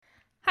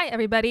Hi,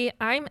 everybody.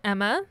 I'm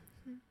Emma.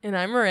 And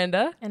I'm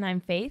Miranda. And I'm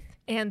Faith.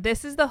 And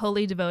this is the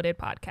Wholly Devoted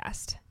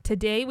podcast.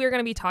 Today, we're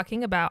going to be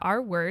talking about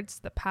our words,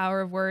 the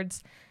power of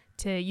words,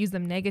 to use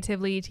them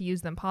negatively, to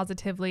use them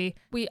positively.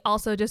 We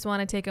also just want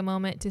to take a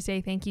moment to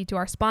say thank you to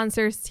our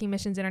sponsors, Teen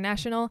Missions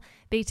International.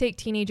 They take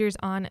teenagers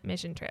on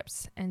mission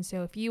trips. And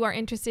so if you are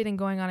interested in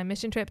going on a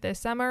mission trip this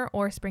summer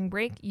or spring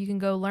break, you can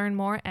go learn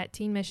more at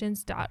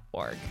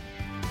teenmissions.org.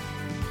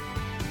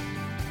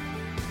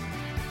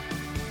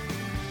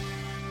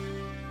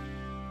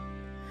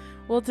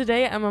 Well,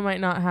 today Emma might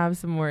not have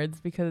some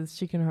words because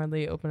she can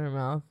hardly open her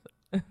mouth.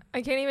 I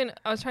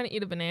was trying to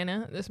eat a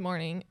banana this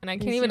morning and I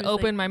can't she even was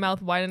open my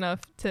mouth wide enough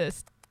to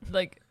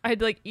I had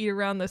to eat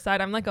around the side.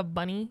 I'm like a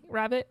bunny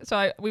rabbit.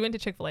 So we went to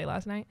Chick-fil-A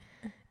last night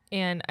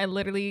and I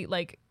literally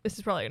this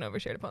is probably an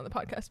overshared upon the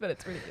podcast, but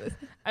it's ridiculous.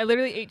 I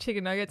literally ate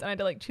chicken nuggets and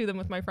I had to chew them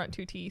with my front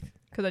two teeth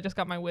because I just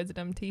got my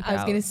wisdom teeth I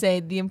was out. going to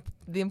say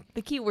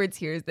the key words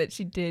here is that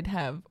she did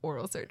have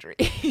oral surgery.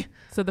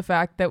 So the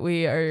fact that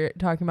we are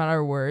talking about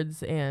our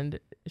words and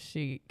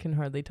she can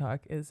hardly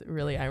talk is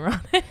really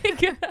ironic.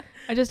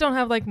 I just don't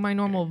have my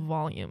normal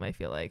volume, I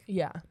feel like.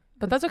 Yeah,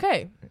 but that's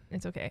okay.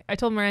 It's okay. I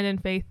told Miranda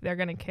and Faith they're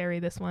going to carry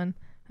this one.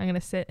 I'm going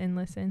to sit and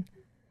listen.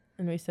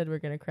 And we said we're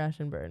going to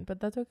crash and burn, but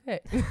that's okay.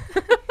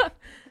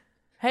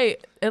 Hey,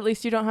 at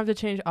least you don't have to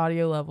change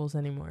audio levels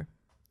anymore.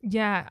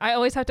 Yeah, I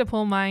always have to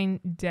pull mine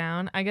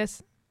down. I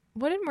guess,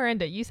 what did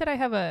Miranda, you said I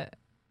have a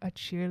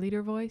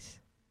cheerleader voice?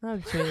 Not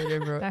a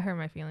cheerleader, bro. That hurt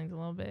my feelings a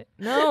little bit.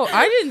 No,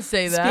 I didn't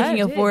say that.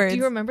 Speaking of words. Do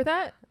you remember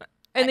that?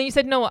 And then you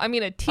said, no, I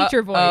mean a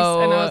teacher voice.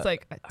 And I was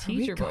like, a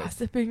teacher are we voice?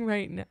 gossiping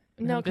right now?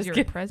 No, I'm because just you're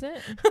kidding. present.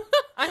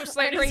 I'm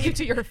slandering you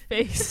to your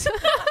face.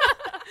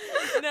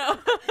 No.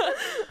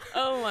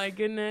 Oh my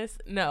goodness.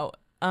 No.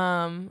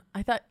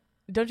 I thought,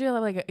 don't you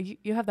have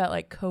you have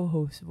that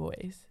co-host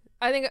voice?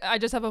 I think I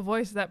just have a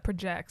voice that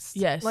projects.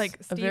 Yes.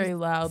 A very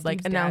loud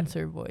Steve's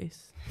announcer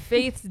voice.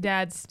 Faith's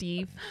dad,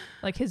 Steve,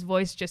 his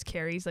voice just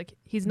carries.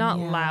 He's not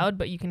loud,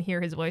 but you can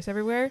hear his voice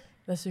everywhere.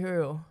 That's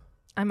true.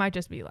 I might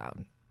just be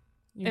loud.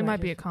 It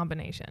might be a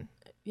combination.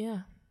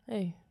 Yeah.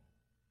 Hey.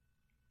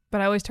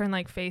 But I always turn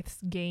Faith's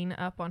gain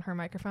up on her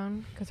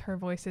microphone because her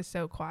voice is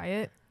so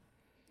quiet.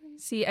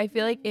 See, I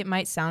feel like it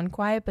might sound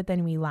quiet, but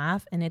then we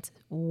laugh and it's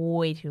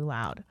way too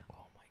loud.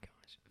 Oh my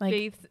gosh.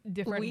 Faith's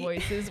different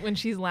voices when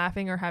she's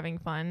laughing or having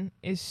fun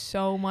is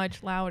so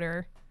much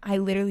louder. I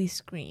literally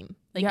scream.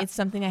 It's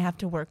something I have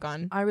to work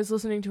on. I was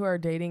listening to our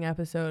dating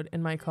episode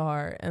in my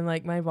car and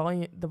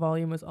the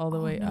volume was all the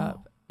way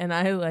up. And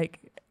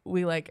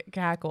we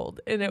cackled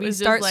and we was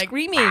start just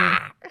screaming.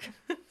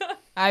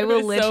 I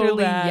will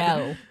literally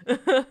yell.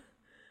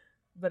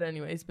 But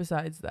anyways,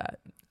 besides that.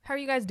 How are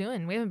you guys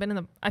doing? We haven't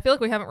been I feel like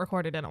we haven't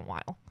recorded in a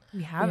while.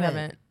 We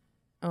haven't.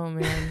 Oh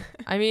man.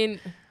 I mean,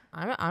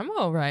 I'm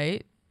all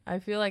right. I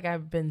feel like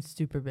I've been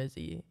super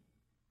busy.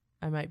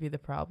 I might be the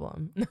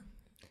problem.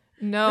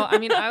 No, I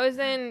mean, I was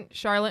in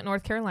Charlotte,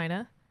 North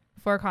Carolina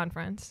for a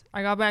conference.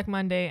 I got back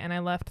Monday and I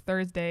left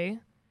Thursday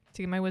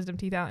to get my wisdom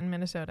teeth out in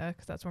Minnesota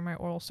because that's where my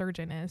oral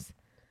surgeon is.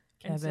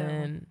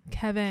 Kevin.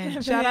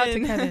 Shout out to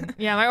Kevin.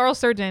 Yeah, my oral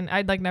surgeon,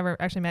 I'd never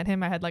actually met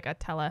him. I had a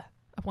tele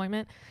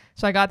appointment.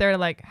 So I got there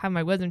to have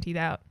my wisdom teeth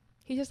out.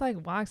 He just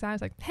walks out. I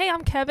was like, hey,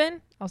 I'm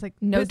Kevin. I was like,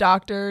 no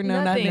doctor,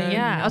 no nothing. Yeah. Nothing.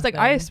 I was like,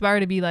 I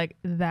aspire to be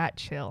that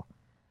chill.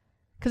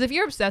 Because if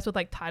you're obsessed with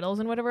titles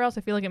and whatever else,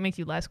 I feel like it makes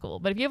you less cool.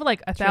 But if you have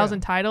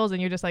 1,000 titles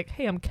and you're just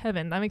hey, I'm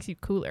Kevin, that makes you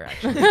cooler,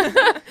 actually.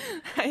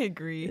 I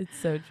agree. It's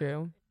so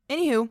true.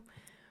 Anywho,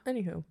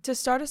 to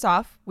start us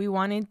off, we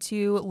wanted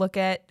to look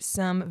at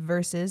some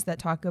verses that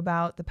talk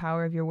about the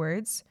power of your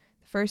words.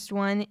 The first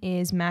one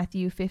is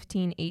Matthew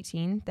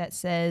 15:18 that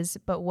says,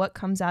 "But what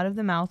comes out of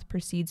the mouth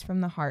proceeds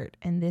from the heart,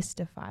 and this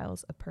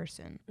defiles a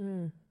person."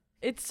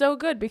 It's so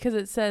good because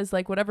it says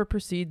whatever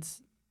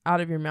proceeds out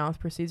of your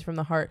mouth proceeds from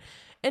the heart.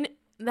 And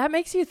that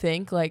makes you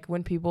think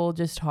when people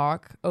just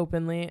talk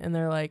openly and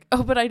they're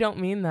oh, but I don't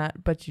mean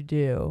that, but you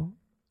do.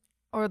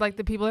 Or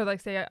the people who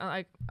say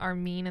are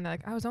mean and they're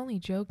I was only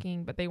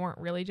joking, but they weren't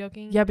really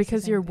joking. Yeah,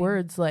 because your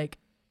words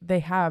they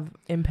have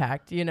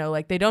impact,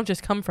 they don't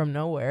just come from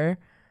nowhere.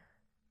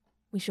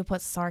 We should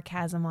put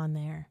sarcasm on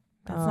there.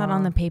 That's not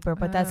on the paper,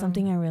 but that's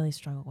something I really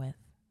struggle with.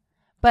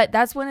 But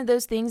that's one of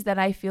those things that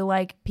I feel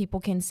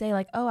people can say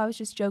oh, I was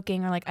just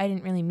joking, or I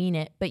didn't really mean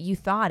it, but you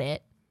thought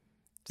it.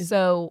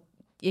 So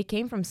it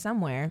came from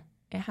somewhere.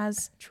 It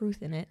has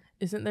truth in it.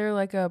 Isn't there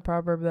a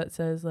proverb that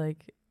says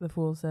the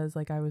fool says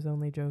I was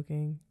only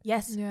joking?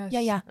 Yes. Yes.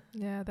 Yeah.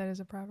 Yeah, that is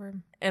a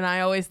proverb. And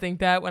I always think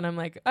that when I'm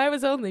I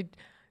was only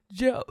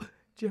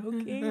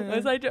joking.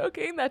 Was I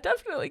joking? That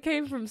definitely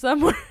came from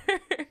somewhere.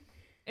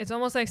 It's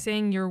almost like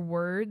saying your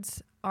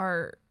words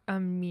are a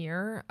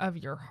mirror of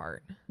your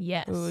heart.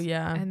 Yes. Oh,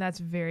 yeah. And that's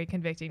very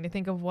convicting to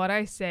think of what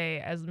I say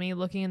as me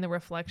looking in the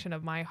reflection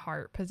of my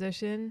heart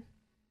position.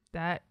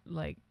 That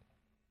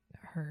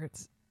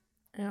hurts.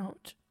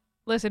 Ouch.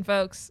 Listen,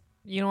 folks,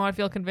 you don't want to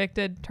feel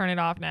convicted? Turn it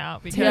off now.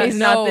 Because Today's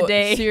not the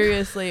day.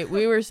 Seriously,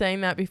 we were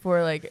saying that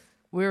before.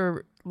 We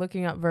were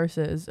looking up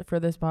verses for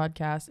this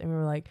podcast, and we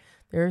were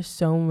There are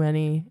so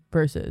many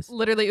verses.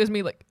 Literally, it was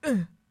me like,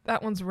 "Ugh,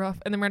 that one's rough,"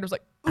 and then Miranda was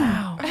like,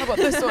 Ow. "How about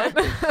this one?"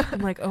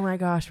 I'm like, oh my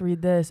gosh,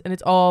 read this. And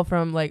it's all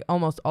from like,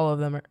 almost all of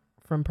them are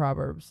from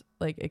Proverbs,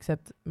 like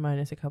except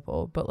minus a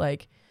couple. But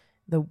like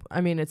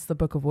it's the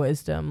book of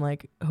wisdom.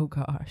 Like, oh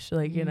gosh,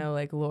 like, you know,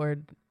 like,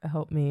 Lord,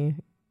 help me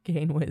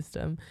gain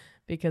wisdom,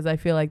 because I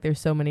feel like there's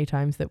so many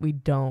times that we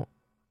don't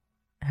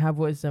have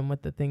wisdom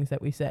with the things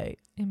that we say.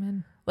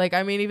 Amen. Like,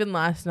 I mean, even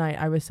last night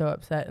I was so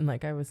upset, and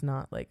like I was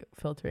not like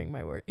filtering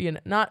my word, you know,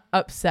 not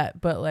upset,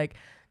 but like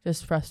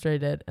just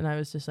frustrated. And I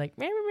was just like,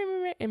 meh, meh,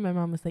 meh, meh. And my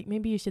mom was like,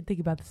 maybe you should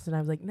think about this. And I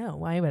was like, no,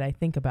 why would I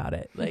think about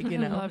it? Like, you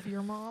know. Love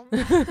your mom.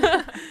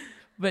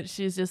 But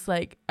she's just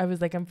like, I was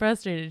like, I'm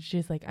frustrated.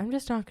 She's like, I'm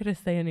just not going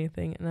to say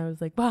anything. And I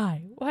was like,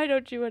 why? Why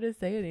don't you want to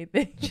say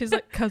anything? She's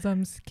like, "'Cause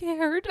I'm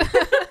scared."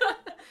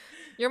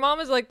 Your mom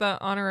is like the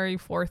honorary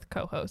 4th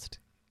co-host.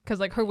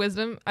 Because like her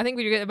wisdom, I think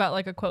we get about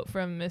like a quote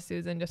from Miss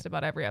Susan just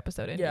about every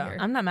episode in here.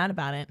 I'm not mad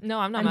about it. No,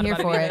 I'm not I'm mad here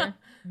about for it it. either.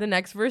 The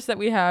next verse that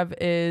we have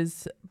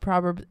is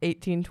Proverbs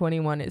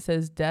 18:21. It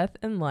says, death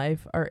and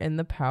life are in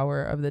the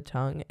power of the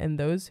tongue, and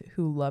those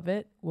who love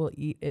it will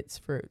eat its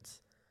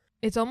fruits.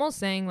 It's almost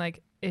saying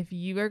like, if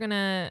you are going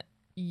to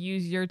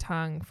use your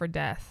tongue for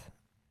death,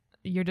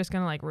 you're just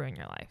going to like ruin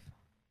your life.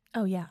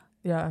 Oh, yeah.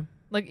 Yeah.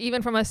 Like,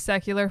 even from a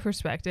secular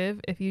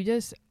perspective, if you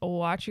just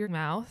watch your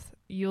mouth,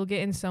 you'll get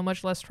in so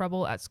much less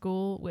trouble at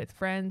school, with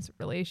friends,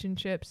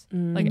 relationships.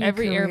 Like your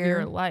every area of your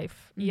career.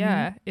 life,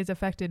 Mhm. is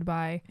affected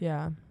by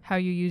Yeah. how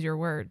you use your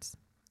words.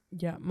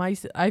 Yeah.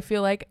 I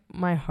feel like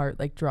my heart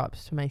like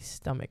drops to my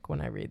stomach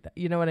when I read that.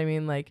 You know what I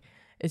mean? Like,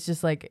 it's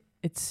just like,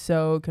 it's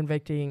so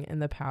convicting,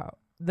 and the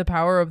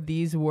power of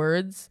these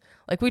words.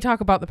 Like, we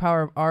talk about the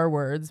power of our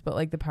words, but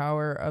like the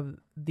power of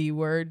the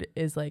word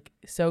is like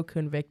so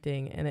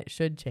convicting, and it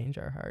should change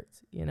our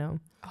hearts, you know?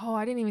 Oh,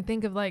 I didn't even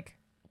think of like,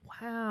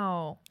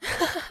 wow.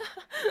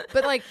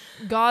 But like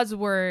God's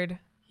word,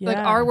 like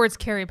our words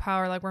carry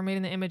power. Like, we're made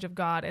in the image of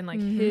God, and like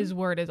his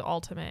word is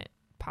ultimate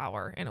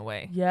power in a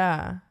way.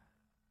 Yeah.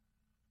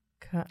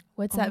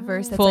 What's that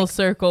verse that's Full like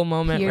circle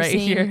moment right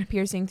here.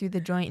 piercing through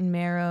the joint and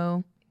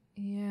marrow?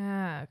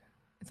 Yeah.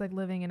 It's like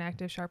living and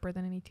active, sharper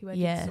than any two-edged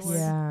Yes. sword.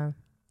 Yeah.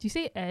 Do you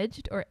say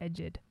edged or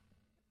edged?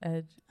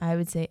 Edge. I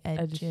would say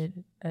edged.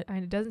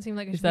 It doesn't seem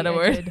like it Is should that be a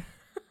word? edged,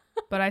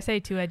 but I say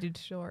two-edged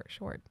short.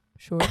 Short.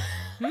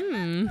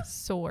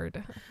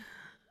 Sword.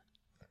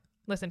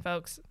 Listen,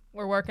 folks,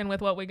 we're working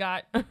with what we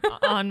got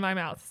on my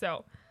mouth.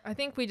 So I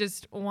think we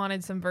just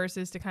wanted some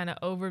verses to kind of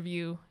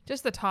overview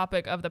just the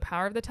topic of the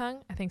power of the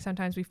tongue. I think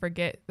sometimes we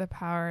forget the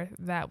power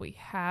that we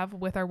have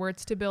with our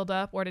words to build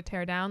up or to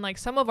tear down. Like,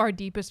 some of our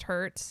deepest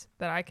hurts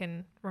that I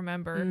can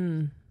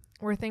remember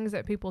were things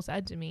that people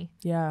said to me.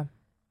 Yeah.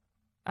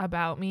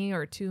 About me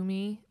or to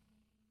me.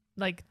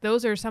 Like,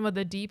 those are some of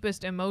the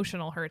deepest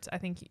emotional hurts I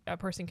think a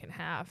person can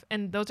have.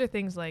 And those are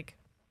things like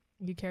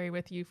you carry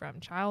with you from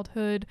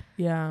childhood.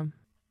 Yeah.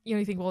 You know,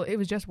 you think, well, it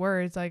was just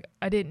words. Like,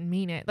 I didn't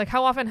mean it. Like,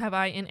 how often have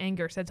I in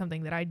anger said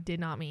something that I did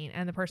not mean?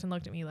 And the person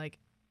looked at me like,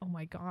 oh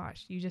my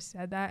gosh, you just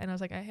said that. And I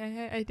was like,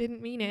 I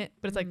didn't mean it.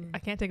 But it's like, I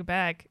can't take it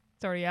back.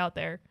 It's already out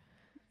there.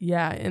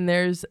 Yeah. And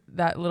there's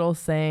that little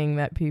saying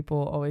that people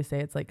always say.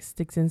 It's like,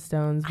 sticks and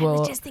stones I was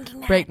will just thinking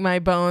that. break my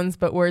bones,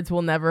 but words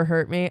will never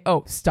hurt me.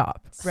 Oh,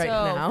 stop right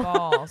now.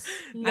 False.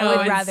 No, I would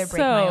it's rather break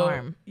my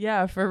arm.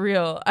 Yeah, for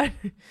real.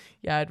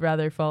 I'd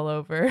rather fall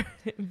over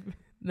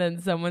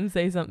than someone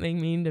say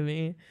something mean to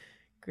me.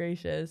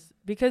 Gracious.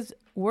 Because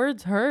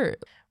words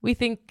hurt. We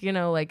think, you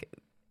know, like,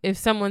 if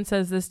someone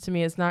says this to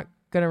me, it's not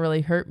going to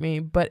really hurt me.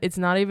 But it's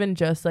not even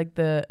just like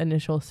the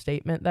initial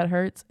statement that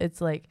hurts. It's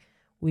like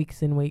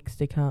weeks and weeks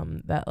to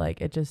come that like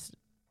it just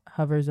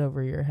hovers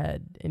over your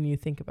head and you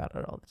think about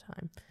it all the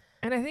time.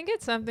 And I think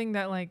it's something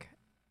that like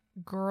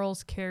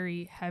girls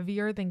carry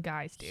heavier than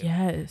guys do.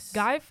 Yes.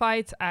 Guy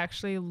fights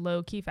actually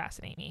low-key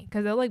fascinate me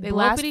because they'll like They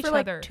blow up last at each for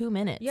other. like 2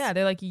 minutes. Yeah,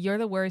 they're like, you're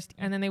the worst.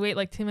 And then they wait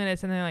like 2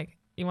 minutes and they're like,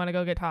 you want to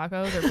go get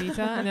tacos or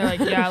pizza? And they're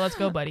like, yeah, let's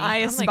go, buddy. I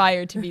I'm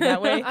aspire to be that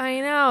way. like,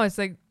 I know. It's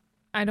like,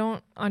 I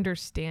don't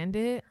understand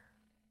it.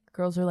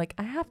 Girls are like,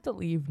 I have to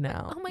leave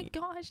now. Oh my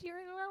gosh, you're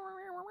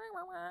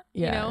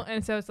Yeah. you know?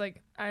 And so it's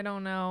like, I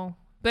don't know.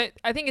 But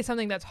I think it's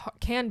something that's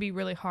can be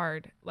really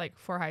hard, like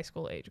for high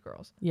school age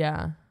girls.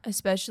 Yeah.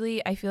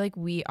 Especially, I feel like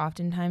we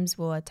oftentimes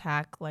will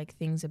attack like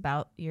things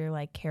about your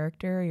like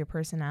character or your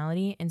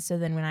personality. And so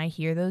then when I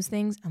hear those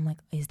things, I'm like,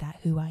 is that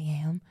who I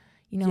am?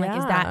 You know, like,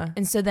 is Yeah. that?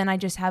 And so then I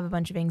just have a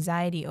bunch of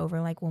anxiety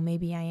over like, well,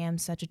 maybe I am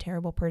such a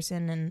terrible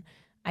person. And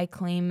I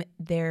claim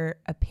their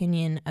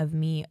opinion of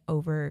me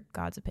over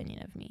God's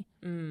opinion of me.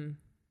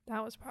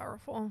 That was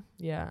powerful.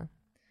 Yeah.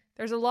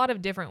 There's a lot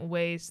of different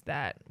ways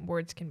that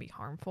words can be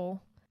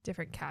harmful,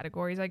 different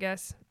categories, I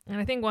guess. And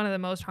I think one of the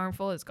most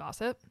harmful is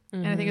gossip.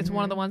 And I think it's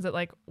one of the ones that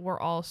like we're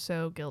all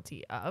so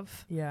guilty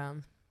of. Yeah.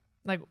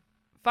 Like,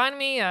 find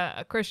me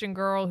a Christian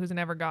girl who's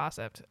never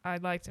gossiped.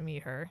 I'd like to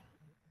meet her.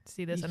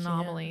 See this You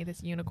anomaly, can't.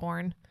 this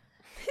unicorn.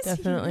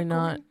 Definitely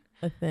not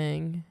a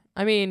thing.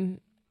 I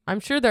mean, I'm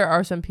sure there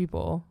are some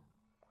people,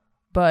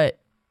 but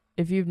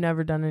if you've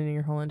never done it in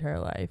your whole entire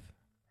life,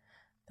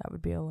 that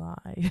would be a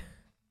lie.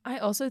 I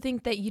also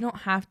think that you don't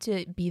have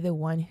to be the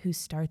one who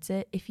starts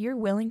it. If you're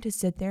willing to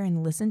sit there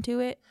and listen to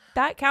it,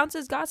 that counts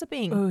as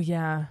gossiping. Oh,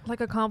 yeah. Like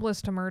accomplice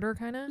to murder,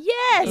 kind of?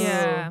 Yes.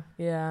 Yeah. Ooh,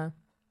 yeah.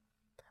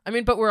 I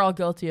mean, but we're all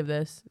guilty of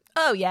this.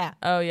 Oh, yeah.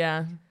 Oh,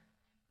 yeah.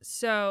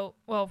 So,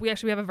 well, we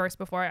have a verse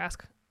before I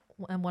ask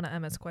one of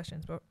Emma's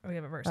questions, but we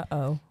have a verse.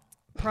 Uh-oh.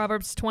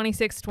 Proverbs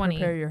 26:20.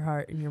 Prepare your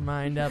heart and your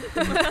mind up.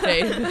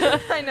 Faith.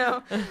 I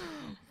know.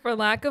 For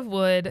lack of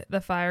wood,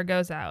 the fire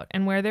goes out,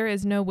 and where there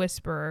is no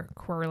whisperer,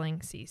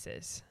 quarreling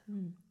ceases.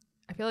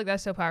 I feel like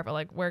that's so powerful.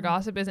 Like where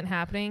gossip isn't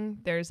happening,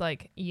 there's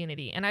like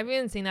unity. And I've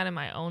even seen that in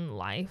my own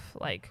life,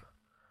 like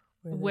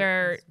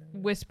where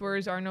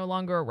whisperers are no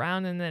longer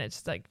around, and then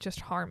it's like just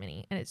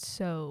harmony, and it's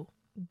so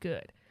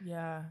good.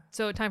 Yeah.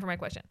 So time for my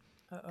question.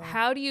 Uh-oh.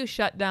 How do you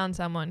shut down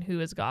someone who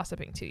is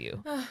gossiping to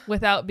you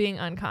without being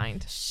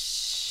unkind?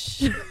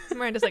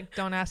 Miranda's like,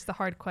 don't ask the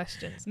hard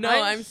questions. No,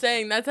 I'm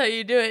saying that's how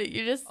you do it.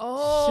 You just...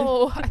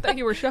 Oh, I thought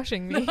you were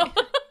shushing me.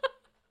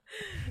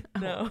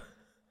 No.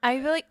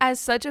 I feel like as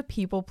such a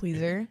people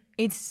pleaser,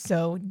 it's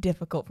so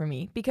difficult for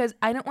me because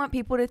I don't want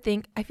people to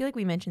think, I feel like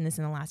we mentioned this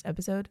in the last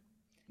episode.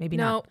 Maybe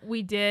not. No,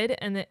 we did,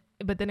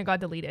 but then it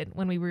got deleted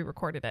when we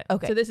re-recorded it.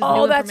 Okay. So this is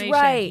new that's information.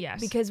 right. Yes.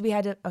 Because we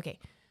had to, okay.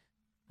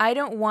 I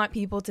don't want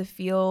people to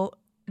feel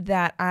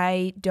that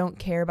I don't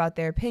care about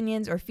their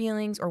opinions or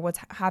feelings or what's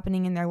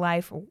happening in their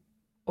life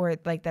or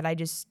like that I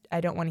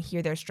don't want to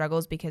hear their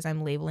struggles because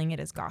I'm labeling it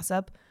as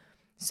gossip.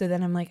 So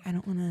then I'm like, I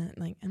don't want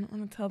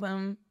to tell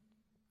them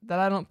that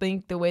I don't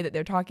think the way that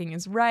they're talking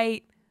is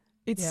right.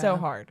 It's so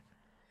hard.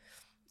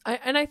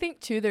 I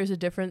think too there's a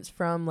difference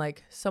from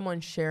like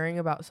someone sharing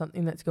about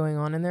something that's going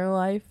on in their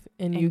life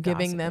and you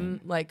giving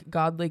them like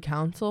godly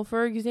counsel,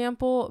 for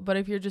example. But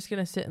if you're just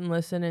gonna sit and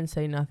listen and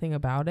say nothing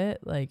about it,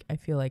 like I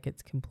feel like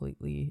it's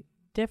completely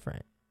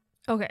different.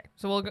 Okay,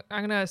 so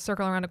I'm gonna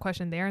circle around a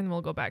question there, and then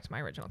we'll go back to my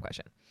original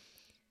question.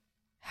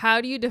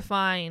 How do you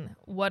define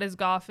what is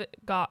gossip?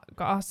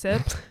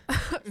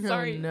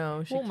 Sorry. Oh,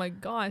 no. Oh my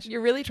gosh.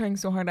 You're really trying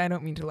so hard. I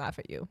don't mean to laugh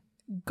at you.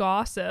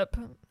 Gossip.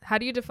 How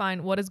do you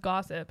define what is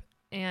gossip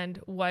and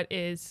what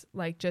is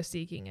like just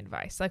seeking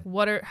advice? Like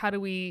how do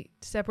we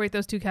separate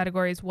those two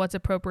categories? What's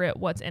appropriate?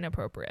 What's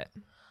inappropriate?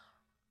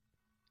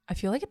 I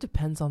feel like it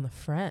depends on the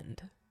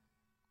friend.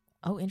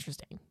 Oh,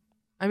 interesting.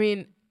 I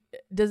mean,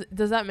 does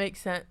that make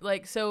sense?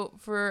 Like, so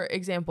for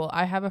example,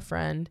 I have a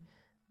friend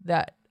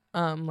that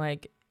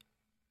like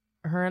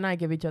her and I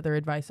give each other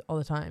advice all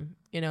the time,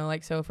 you know,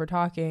 like, so if we're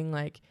talking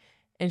like,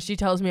 and she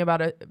tells me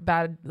about a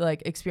bad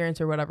like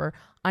experience or whatever,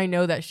 I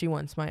know that she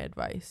wants my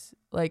advice.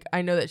 Like,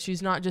 I know that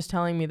she's not just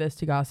telling me this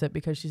to gossip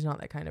because she's not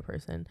that kind of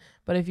person.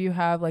 But if you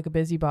have like a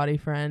busybody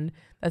friend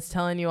that's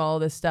telling you all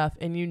this stuff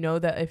and you know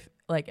that if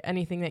like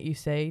anything that you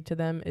say to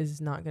them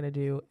is not going to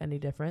do any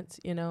difference,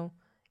 you know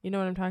what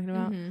I'm talking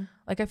about? Mm-hmm.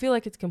 Like, I feel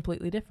like it's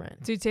completely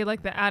different. So you'd say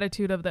like the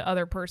attitude of the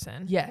other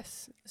person.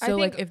 Yes. I So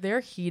think- like if they're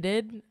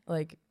heated,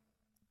 like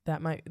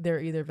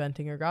they're either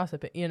venting or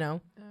gossiping, you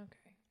know?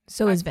 Okay.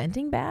 So is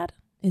venting bad?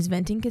 Is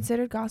venting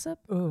considered gossip?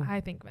 Ooh. I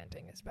think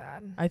venting is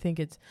bad. I think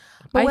it's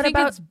But I what think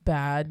about- it's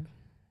bad.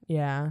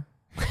 Yeah.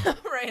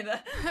 Right.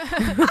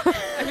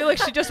 I feel like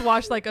she just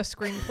watched like a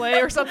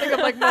screenplay or something of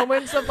like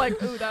moments of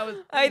like, ooh, that was.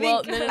 I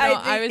Well, think, no, no, I no,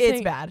 think I was it's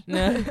saying- bad.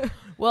 No.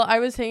 Well, I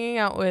was hanging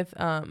out with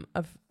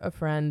a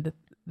friend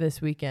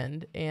this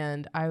weekend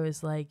and I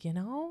was like,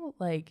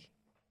 like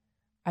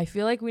I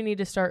feel like we need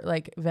to start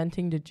like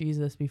venting to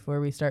Jesus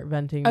before we start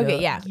venting to other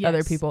Yes.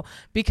 people,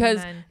 because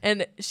Amen.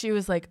 and she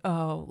was like,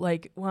 oh,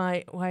 like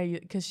why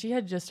because she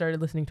had just started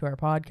listening to our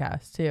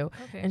podcast too.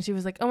 Okay. And she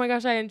was like, oh my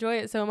gosh, I enjoy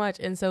it so much.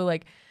 And so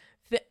like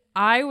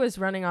I was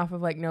running off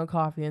of like no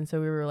coffee, and so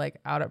we were like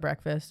out at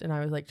breakfast and I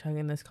was like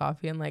chugging this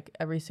coffee, and like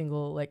every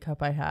single like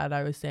cup I had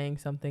I was saying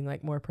something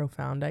like more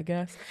profound, I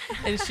guess.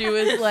 And she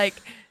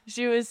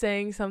was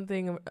saying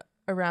something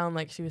around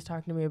like she was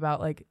talking to me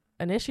about like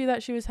an issue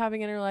that she was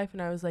having in her life,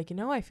 and I was like,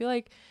 I feel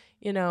like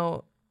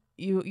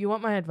you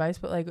want my advice,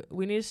 but like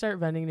we need to start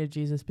venting to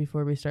Jesus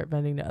before we start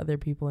venting to other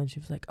people. And she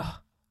was like, oh,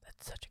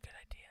 that's such a good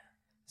idea.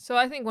 So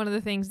I think one of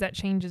the things that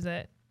changes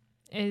it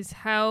is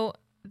how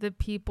the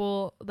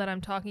people that I'm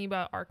talking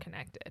about are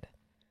connected.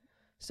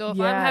 So if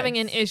I'm having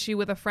an issue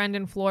with a friend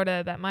in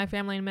Florida that my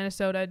family in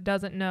Minnesota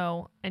doesn't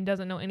know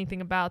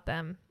anything about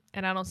them,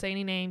 and I don't say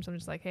any names, I'm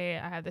just like, hey,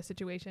 I have this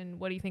situation.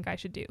 What do you think I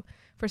should do?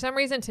 For some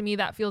reason, to me,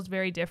 that feels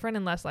very different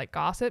and less like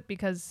gossip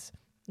because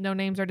no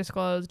names are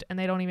disclosed and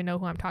they don't even know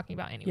who I'm talking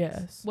about anyways.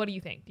 Yes. What do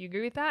you think? Do you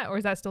agree with that, or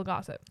is that still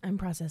gossip? I'm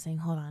processing.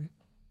 Hold on.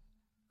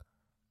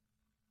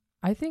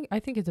 I think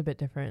it's a bit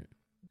different.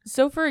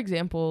 So for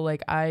example,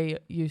 like I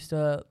used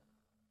to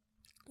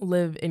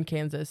live in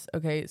Kansas.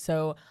 Okay.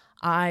 So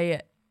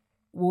I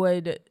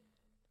would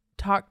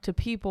talk to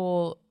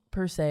people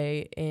per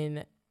se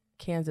in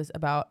Kansas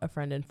about a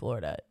friend in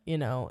Florida,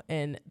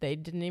 and they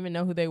didn't even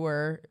know who they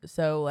were.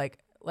 So like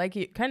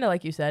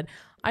you said,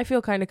 I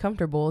feel kind of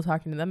comfortable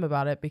talking to them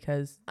about it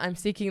because I'm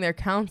seeking their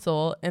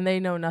counsel and they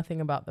know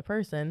nothing about the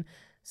person.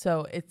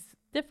 So it's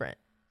different.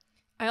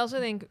 I also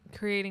think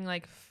creating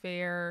like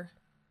fair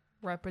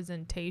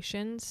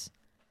representations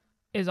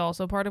is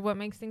also part of what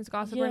makes things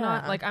gossip or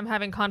not. Yeah. Like, I'm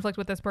having conflict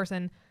with this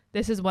person.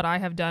 This is what I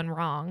have done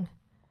wrong.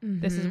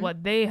 This is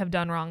what they have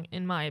done wrong,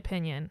 in my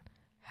opinion.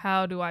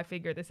 How do I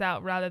figure this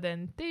out, rather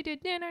than they did?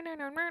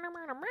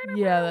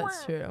 Yeah,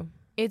 that's true.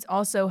 It's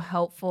also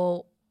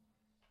helpful,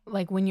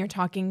 like when you're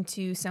talking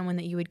to someone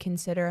that you would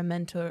consider a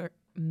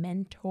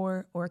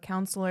mentor or a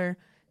counselor,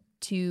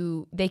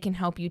 they can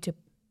help you to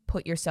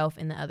put yourself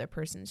in the other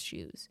person's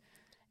shoes.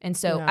 And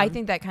so Yeah. I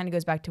think that kind of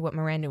goes back to what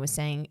Miranda was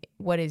saying.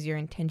 What is your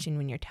intention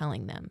when you're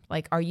telling them?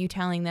 Like, are you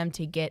telling them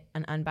to get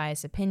an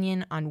unbiased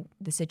opinion on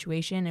the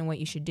situation and what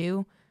you should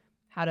do,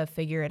 how to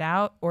figure it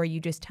out, or are you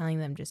just telling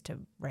them just to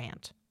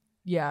rant?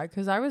 Yeah,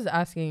 because I was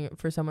asking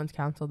for someone's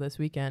counsel this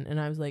weekend, and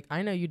I was like,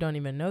 I know you don't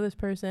even know this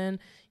person.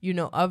 You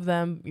know of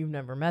them. You've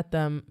never met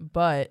them.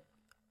 But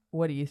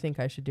what do you think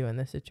I should do in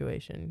this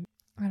situation?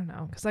 I don't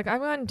know. Because, like,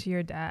 I've gone to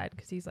your dad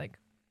because he's, like,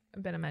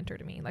 been a mentor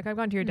to me. Like, I've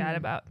gone to your dad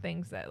about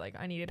things that, like,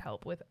 I needed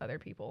help with other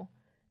people.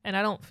 And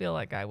I don't feel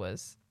like I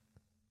was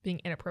being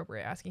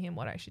inappropriate asking him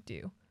what I should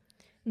do.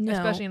 No.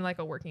 Especially in, like,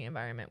 a working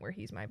environment where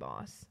he's my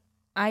boss.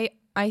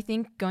 I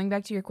think going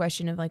back to your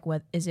question of like,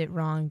 what is it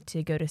wrong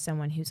to go to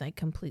someone who's like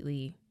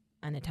completely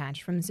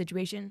unattached from the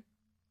situation?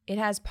 It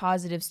has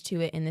positives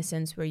to it in the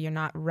sense where you're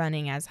not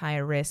running as high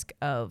a risk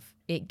of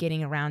it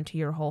getting around to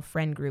your whole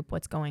friend group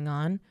what's going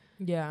on.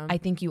 Yeah. I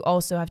think you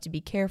also have to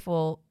be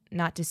careful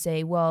not to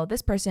say, well,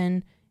 this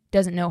person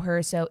doesn't know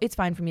her, so it's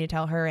fine for me to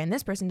tell her, and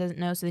this person doesn't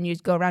know, so then you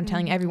just go around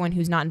telling everyone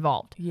who's not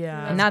involved.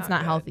 Yeah. And that's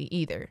not good. healthy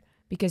either.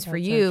 Because for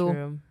That's so you,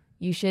 true.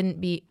 you shouldn't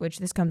be, which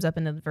this comes up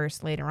in the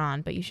verse later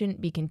on, but you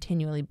shouldn't be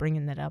continually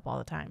bringing that up all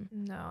the time.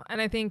 No.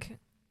 And I think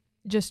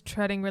just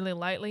treading really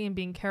lightly and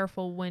being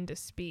careful when to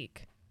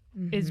speak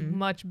is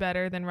much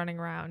better than running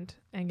around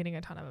and getting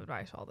a ton of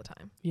advice all the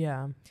time.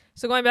 Yeah.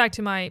 So going back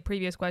to my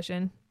previous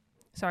question,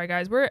 sorry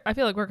guys, I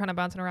feel like we're kind of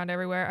bouncing around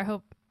everywhere. I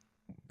hope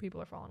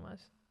people are following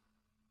us.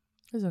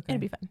 It's okay. It'll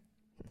be fun.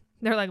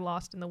 They're like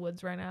lost in the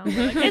woods right now.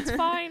 They're like, it's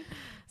fine.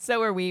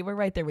 So are we. We're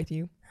right there with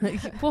you.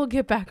 We'll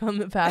get back on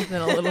the path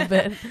in a little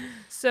bit.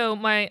 So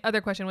my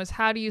other question was,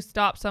 how do you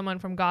stop someone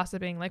from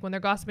gossiping? Like when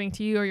they're gossiping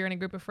to you or you're in a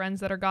group of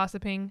friends that are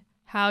gossiping,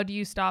 how do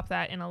you stop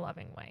that in a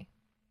loving way?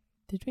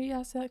 Did we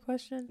ask that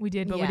question? We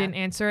did, but we Yeah. didn't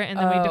answer it. And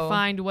then we Oh.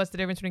 defined what's the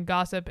difference between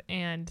gossip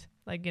and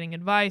like getting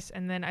advice.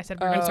 And then I said,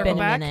 we're going to Oh. circle Been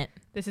a back. minute.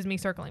 This is me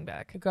circling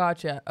back.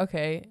 Gotcha.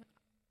 Okay.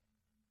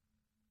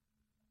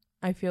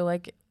 I feel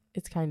like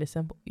it's kind of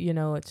simple. You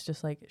know, it's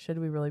just like, should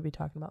we really be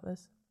talking about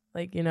this?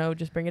 Like, you know,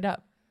 just bring it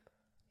up.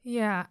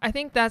 Yeah, I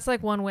think that's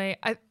like one way.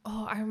 I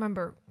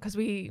remember because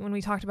when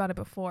we talked about it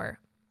before,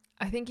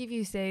 I think if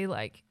you say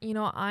like, you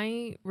know,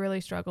 I really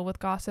struggle with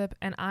gossip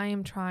and I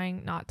am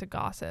trying not to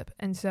gossip.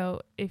 And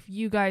so if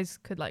you guys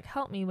could like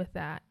help me with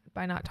that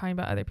by not talking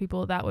about other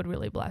people, that would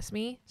really bless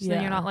me. So then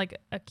Yeah. you're not like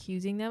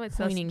accusing them. It's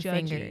Pointing just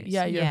judging. fingers.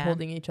 Yeah, you're Yeah.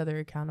 holding each other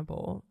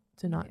accountable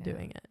to not Yeah.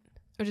 doing it.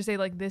 Or just say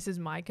like, this is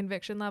my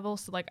conviction level.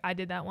 So like I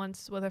did that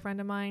once with a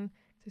friend of mine.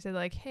 To say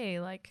like,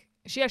 hey, like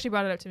she actually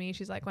brought it up to me.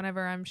 She's like,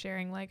 whenever I'm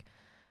sharing like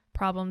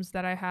problems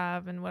that I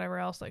have and whatever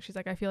else, like she's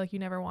like, I feel like you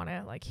never want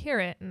to like hear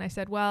it. And I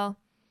said, well,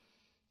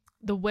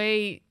 the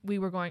way it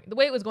was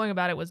going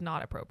about it was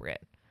not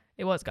appropriate.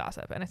 It was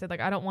gossip. And I said like,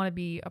 I don't want to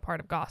be a part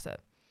of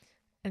gossip.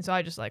 And so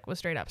I just like was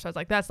straight up. So I was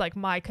like, that's like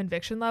my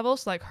conviction level.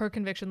 So like her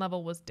conviction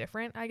level was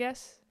different, I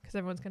guess, because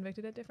everyone's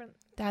convicted at different.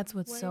 That's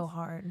what's so ways.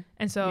 hard.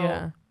 And so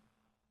Yeah.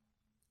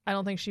 I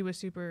don't think she was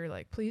super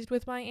like pleased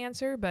with my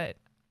answer, but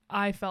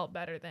I felt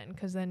better then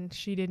because then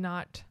she did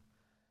not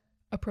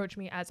approach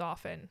me as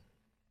often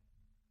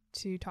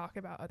to talk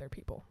about other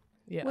people.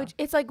 Yeah. Which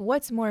it's like,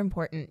 what's more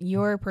important,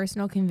 your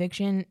personal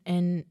conviction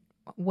and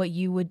what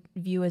you would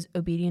view as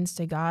obedience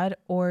to God,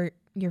 or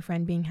your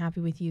friend being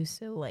happy with you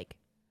so like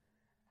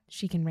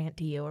she can rant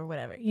to you or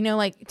whatever? You know,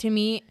 like to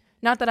me,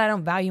 not that I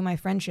don't value my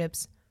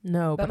friendships,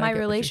 no, but I my get what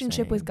you're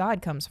relationship with saying.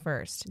 God comes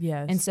first.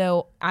 Yes. And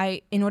so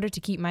in order to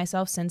keep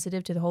myself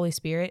sensitive to the Holy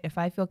Spirit, if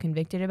I feel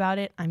convicted about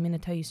it, I'm going to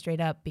tell you straight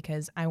up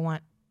because I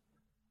want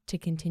to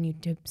continue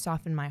to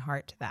soften my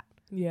heart to that.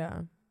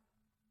 Yeah.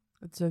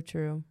 That's so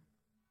true.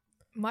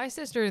 My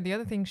sister, the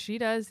other thing she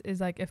does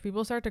is like if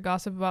people start to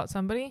gossip about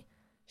somebody,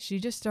 she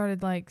just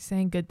started like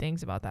saying good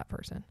things about that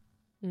person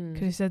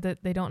because she said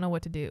that they don't know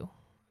what to do.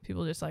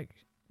 People just like,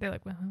 they're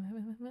like,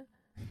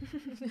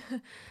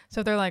 so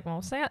if they're like,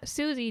 well,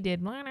 Susie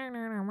did,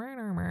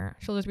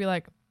 she'll just be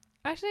like,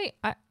 actually,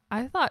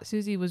 I thought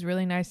Susie was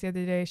really nice the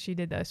other day. She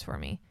did this for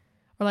me.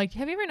 Or like,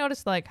 have you ever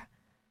noticed like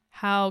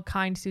how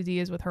kind Susie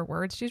is with her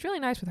words? She's really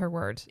nice with her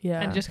words.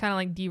 Yeah. And just kind of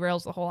like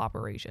derails the whole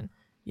operation.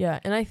 Yeah.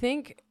 And I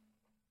think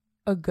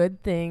a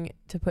good thing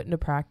to put into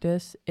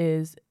practice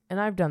is, and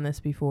I've done this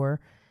before,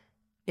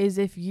 is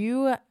if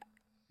you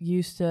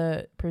used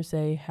to per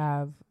se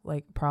have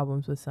like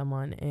problems with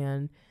someone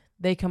and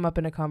they come up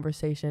in a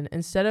conversation,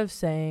 instead of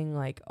saying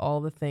like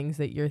all the things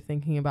that you're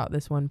thinking about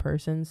this one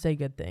person, say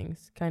good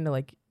things, kind of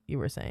like you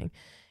were saying,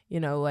 you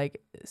know,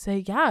 like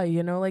say, yeah,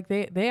 you know, like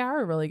they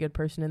are a really good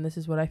person and this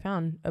is what I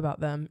found about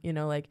them, you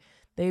know, like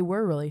they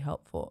were really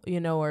helpful, you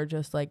know, or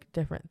just like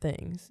different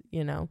things,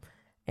 you know,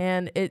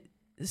 and it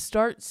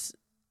starts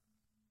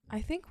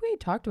I think we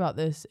talked about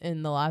this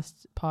in the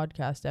last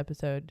podcast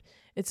episode.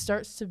 It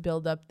starts to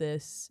build up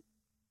this,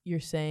 you're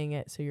saying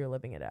it, so you're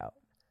living it out.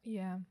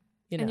 Yeah.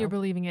 You know? And you're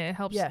believing it. It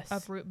helps Yes.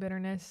 uproot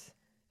bitterness.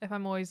 If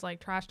I'm always like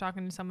trash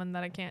talking to someone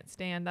that I can't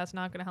stand, that's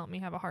not going to help me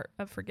have a heart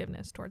of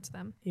forgiveness towards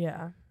them.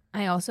 Yeah.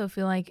 I also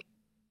feel like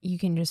you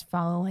can just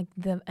follow like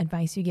the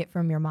advice you get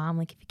from your mom.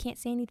 Like if you can't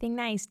say anything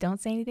nice, don't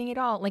say anything at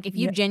all. Like if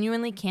you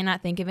genuinely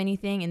cannot think of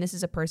anything and this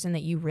is a person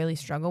that you really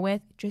struggle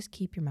with, just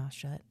keep your mouth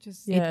shut.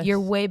 Just You're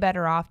way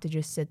better off to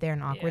just sit there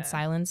in awkward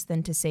silence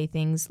than to say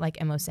things like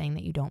Emma's saying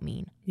that you don't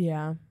mean.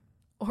 Yeah.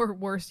 Or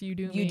worse, you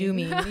do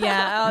mean.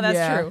 Yeah. Oh,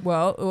 that's true.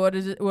 Well, what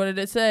did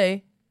it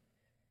say?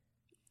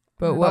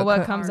 But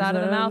what comes out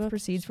of the mouth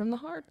proceeds from the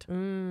heart.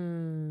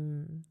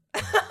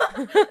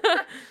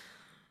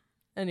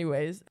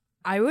 Anyways,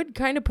 I would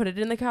kind of put it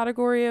in the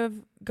category of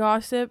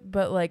gossip,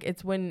 but like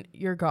it's when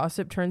your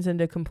gossip turns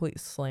into complete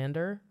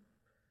slander,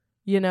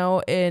 you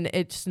know, and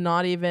it's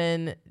not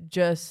even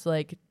just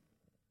like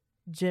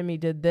Jimmy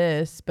did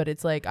this, but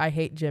it's like I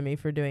hate Jimmy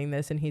for doing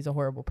this and he's a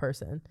horrible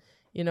person.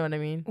 You know what I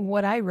mean?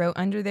 What I wrote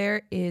under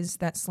there is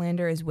that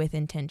slander is with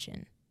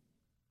intention.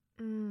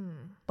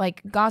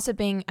 Like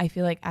gossiping, I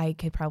feel like I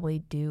could probably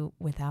do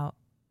without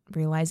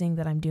realizing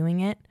that I'm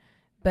doing it.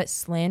 But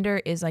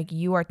slander is like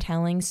you are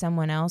telling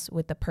someone else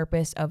with the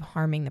purpose of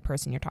harming the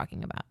person you're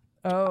talking about.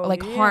 Oh,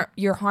 like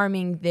you're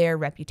harming their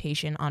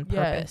reputation on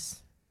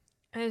purpose. Yes.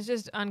 And it's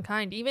just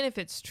unkind, even if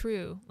it's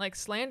true. Like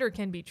slander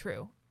can be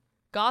true.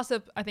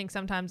 Gossip, I think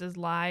sometimes is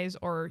lies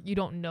or you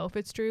don't know if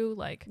it's true.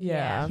 Like,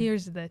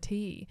 here's the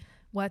tea.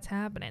 What's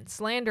happening?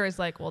 Slander is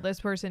like, well,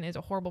 this person is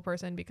a horrible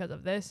person because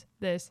of this,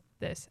 this,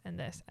 this, and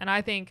this. And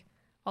I think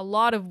a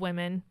lot of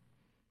women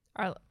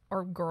are,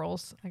 or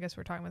girls, I guess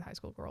we're talking with high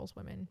school girls,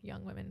 women,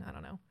 young women, I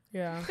don't know.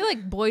 Yeah. I feel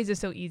like boys is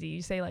so easy.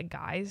 You say like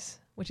guys,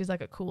 which is like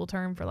a cool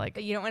term for like.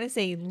 But you don't want to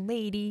say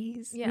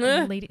ladies.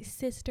 Yeah, ladies,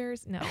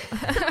 sisters. No.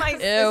 My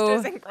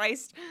sisters in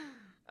Christ.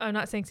 I'm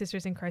not saying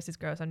sisters in Christ is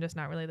gross. I'm just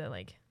not really the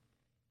like,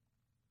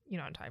 you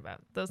know what I'm talking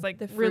about. Those like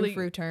the really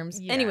frou terms.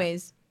 Yeah.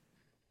 Anyways.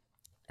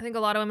 I think a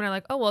lot of women are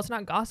like, oh, well, it's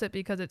not gossip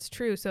because it's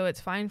true. So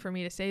it's fine for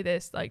me to say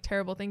this like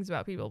terrible things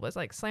about people. But it's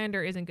like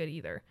slander isn't good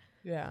either.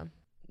 Yeah.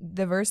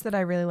 The verse that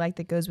I really like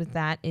that goes with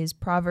that is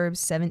Proverbs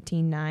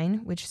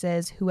 17:9, which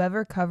says,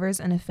 whoever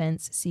covers an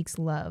offense seeks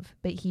love,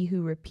 but he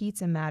who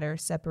repeats a matter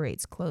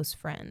separates close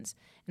friends.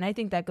 And I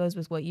think that goes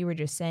with what you were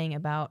just saying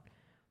about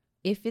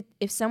if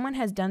someone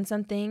has done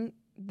something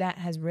that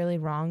has really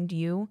wronged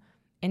you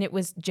and it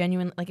was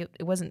genuine, like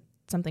it wasn't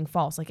something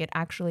false, like it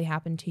actually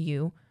happened to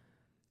you,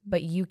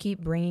 but you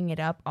keep bringing it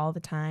up all the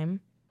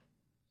time,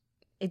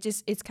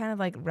 it's kind of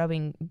like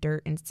rubbing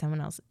dirt into someone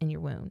else in your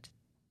wound.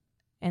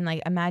 And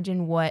like,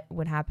 imagine what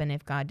would happen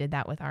if God did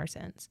that with our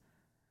sins.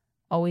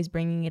 Always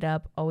bringing it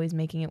up, always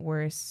making it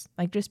worse.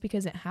 Like, just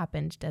because it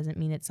happened doesn't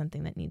mean it's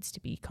something that needs to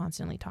be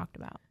constantly talked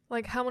about.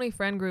 Like, how many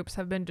friend groups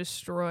have been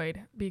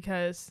destroyed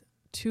because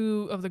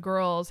two of the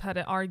girls had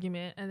an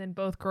argument and then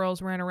both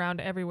girls ran around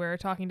everywhere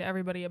talking to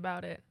everybody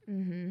about it.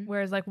 Mm-hmm.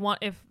 Whereas like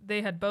if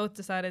they had both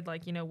decided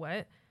like, you know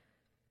what,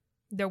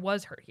 there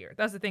was hurt here.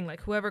 That's the thing.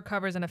 Like whoever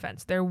covers an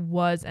offense, there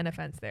was an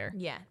offense there.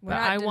 Yeah, we're but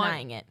not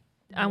denying it.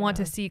 I want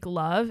to seek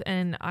love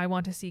and I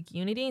want to seek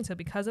unity. And so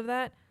because of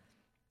that,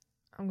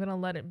 I'm going to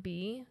let it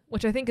be,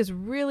 which I think is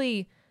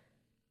really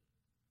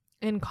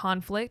in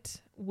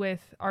conflict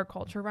with our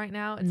culture right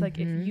now. It's like,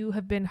 if you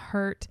have been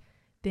hurt,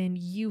 then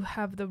you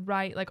have the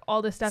right, like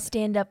all this stuff.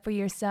 Stand up for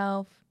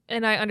yourself.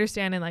 And I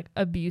understand in like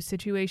abuse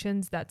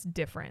situations, that's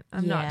different.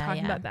 I'm not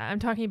talking about that. I'm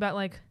talking about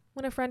like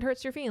when a friend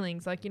hurts your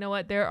feelings. Like, you know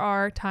what? There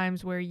are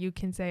times where you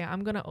can say,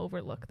 I'm going to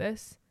overlook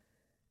this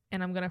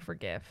and I'm going to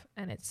forgive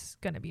and it's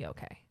going to be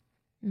okay.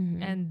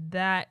 Mm-hmm. And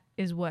that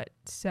is what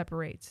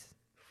separates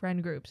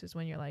friend groups, is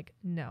when you're like,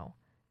 no,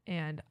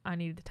 and I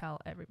need to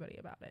tell everybody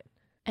about it.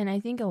 And I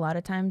think a lot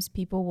of times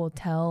people will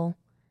tell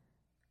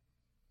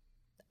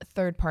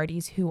third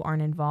parties who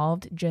aren't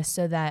involved just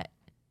so that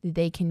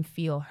they can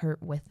feel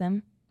hurt with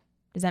them.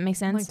 Does that make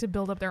sense? Like to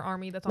build up their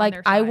army that's like on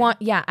their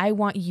side. I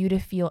want you to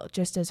feel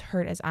just as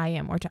hurt as I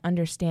am, or to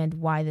understand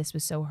why this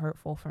was so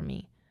hurtful for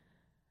me.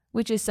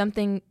 Which is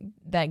something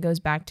that goes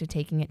back to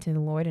taking it to the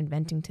Lord and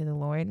venting to the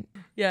Lord.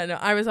 Yeah, no,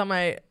 I was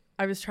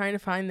trying to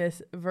find this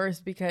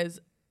verse because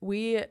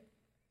we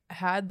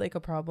had like a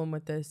problem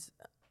with this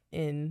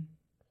when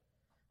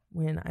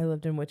I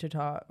lived in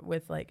Wichita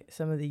with like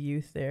some of the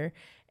youth there.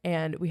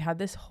 And we had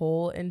this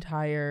whole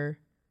entire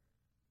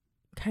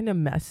kind of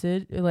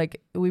message.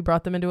 Like we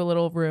brought them into a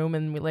little room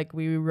and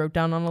we wrote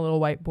down on a little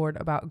whiteboard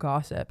about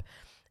gossip.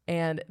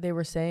 And they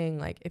were saying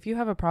like, if you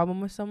have a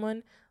problem with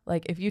someone,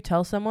 like if you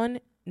tell someone,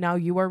 now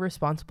you are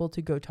responsible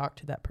to go talk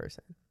to that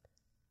person.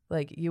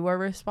 Like you are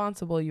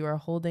responsible. You are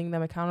holding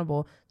them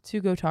accountable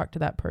to go talk to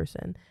that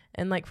person.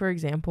 And like, for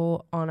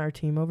example, on our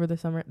team over the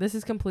summer, this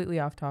is completely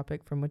off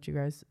topic from what you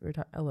guys were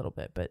talking a little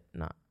bit, but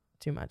not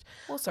too much.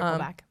 We'll circle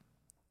back.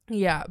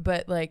 Yeah.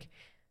 But like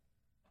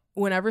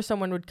whenever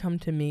someone would come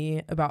to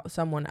me about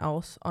someone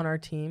else on our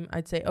team,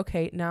 I'd say,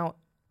 okay, now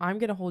I'm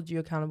going to hold you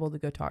accountable to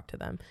go talk to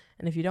them.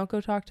 And if you don't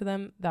go talk to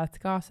them, that's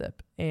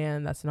gossip,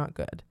 and that's not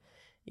good.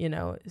 You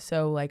know,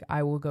 so like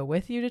I will go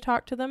with you to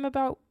talk to them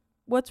about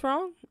what's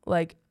wrong,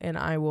 like, and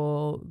I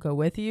will go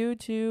with you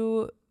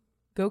to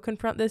go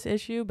confront this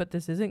issue, but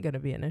this isn't going to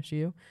be an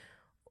issue.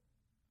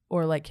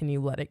 Or like, can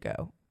you let it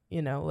go?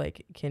 You know,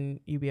 like, can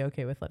you be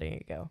okay with letting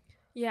it go?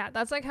 Yeah,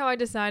 that's like how I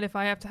decide if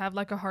I have to have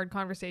like a hard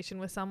conversation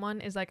with someone,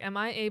 is like, am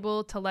I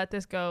able to let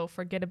this go,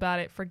 forget about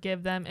it,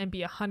 forgive them, and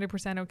be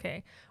 100%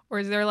 okay? Or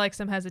is there like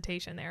some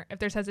hesitation there? If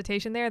there's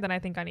hesitation there, then I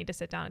think I need to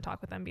sit down and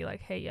talk with them and be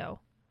like, hey, yo,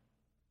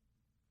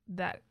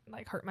 that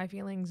like hurt my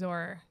feelings,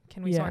 or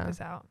can we sort this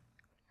out?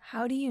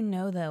 How do you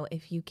know though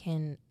if you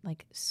can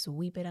like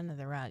sweep it under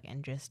the rug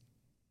and just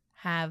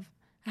how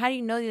do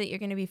you know that you're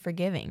going to be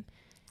forgiving?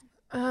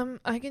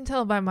 I can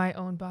tell by my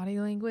own body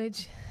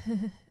language.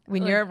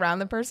 When you're around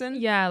the person?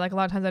 Yeah, like a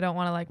lot of times I don't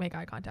want to like make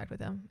eye contact with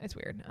them. It's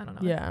weird. I don't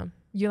know. Yeah.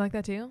 You like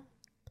that too?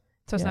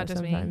 So it's not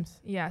just sometimes.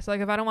 me. Yeah. So like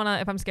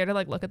if I'm scared to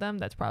like look at them,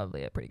 that's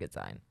probably a pretty good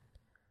sign.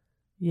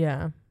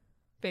 Yeah.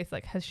 Faith,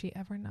 like, has she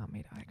ever not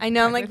made eye contact? I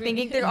know, I'm like with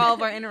thinking me? through all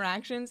of our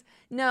interactions.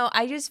 No,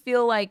 I just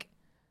feel like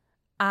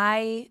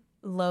I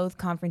loathe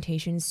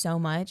confrontation so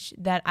much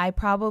that I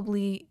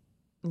probably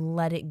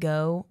let it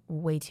go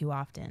way too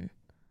often.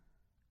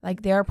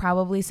 Like there are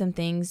probably some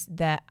things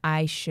that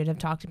I should have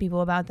talked to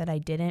people about that I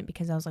didn't,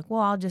 because I was like,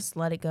 well, I'll just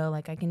let it go.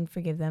 Like I can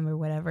forgive them or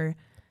whatever.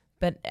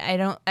 But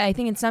I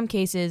think in some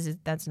cases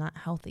that's not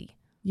healthy.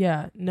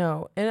 Yeah,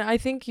 no. And I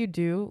think you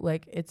do,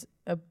 like, it's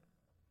a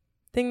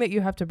thing that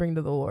you have to bring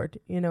to the Lord,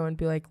 you know, and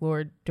be like,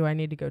 Lord, do I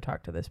need to go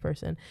talk to this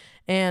person?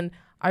 And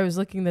I was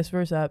looking this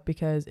verse up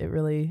because it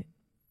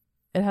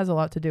has a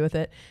lot to do with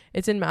it.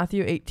 It's in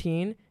Matthew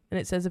 18. And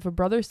it says, if a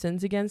brother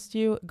sins against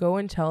you, go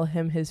and tell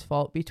him his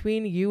fault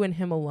between you and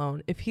him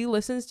alone. If he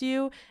listens to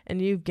you,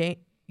 and you've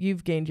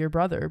gained your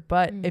brother.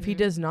 But if he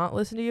does not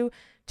listen to you,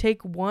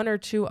 take one or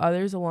two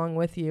others along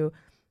with you,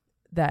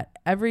 that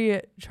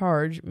every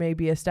charge may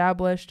be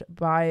established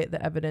by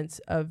the evidence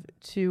of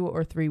 2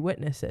 or 3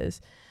 witnesses.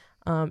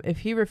 If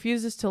he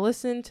refuses to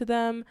listen to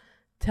them,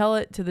 tell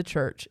it to the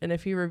church. And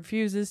if he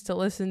refuses to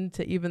listen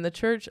to even the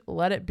church,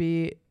 let it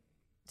be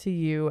to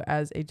you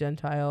as a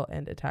Gentile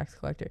and a tax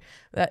collector.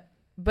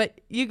 But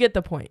you get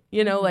the point,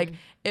 you know, like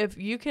if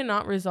you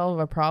cannot resolve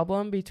a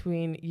problem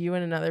between you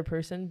and another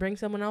person, bring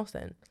someone else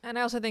in. And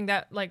I also think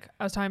that, like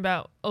I was talking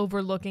about,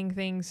 overlooking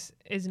things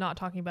is not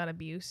talking about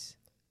abuse.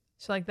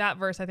 So like that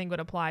verse I think would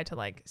apply to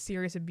like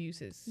serious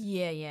abuses.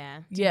 Yeah.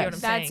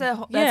 Yes. That's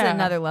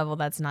another level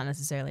that's not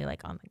necessarily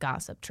like on the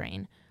gossip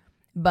train.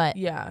 But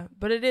yeah,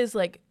 but it is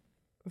like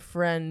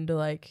friend,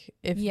 like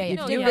if you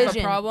have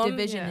a problem,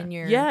 in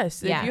your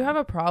if you have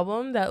a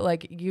problem that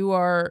like you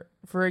are,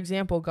 for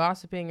example,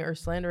 gossiping or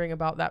slandering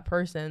about that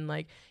person,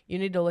 like you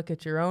need to look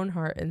at your own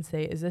heart and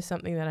say, is this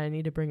something that I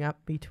need to bring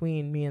up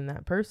between me and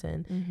that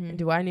person? And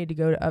do I need to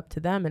go up to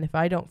them? And if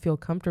I don't feel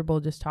comfortable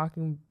just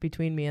talking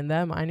between me and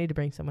them, I need to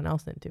bring someone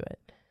else into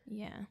it.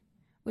 Yeah.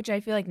 Which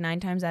I feel like 9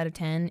 times out of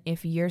 10,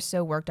 if you're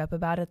so worked up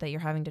about it that you're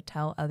having to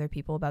tell other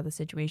people about the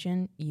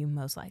situation, you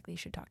most likely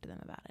should talk to them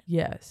about it.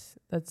 Yes,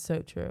 that's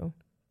so true.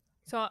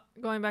 So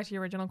going back to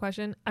your original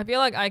question, I feel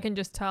like I can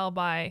just tell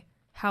by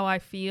how I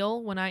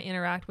feel when I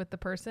interact with the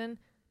person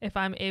if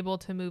I'm able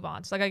to move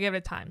on. So like I give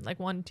it time, like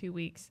 1-2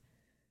 weeks.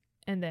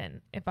 And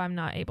then if I'm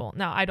not able,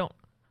 now I don't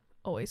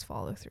always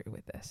follow through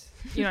with this.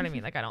 You know what I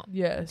mean? Like I don't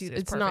do this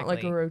it's perfectly. not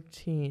like a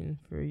routine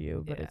for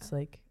you, but it's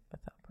like a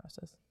thought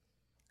process.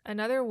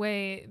 Another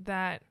way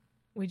that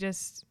we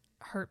just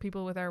hurt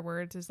people with our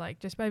words is like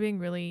just by being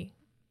really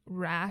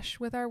rash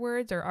with our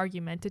words or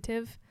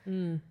argumentative.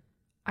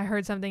 I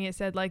heard something, it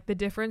said like the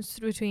difference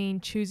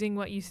between choosing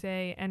what you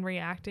say and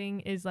reacting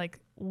is like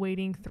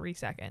waiting 3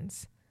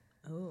 seconds.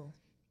 Oh.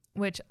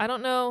 Which I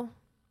don't know.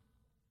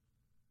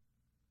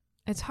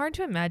 It's hard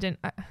to imagine.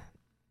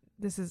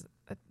 This is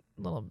a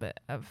little bit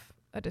of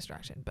a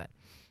distraction, but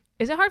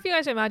is it hard for you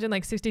guys to imagine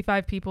like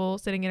 65 people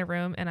sitting in a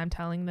room and I'm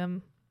telling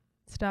them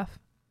stuff?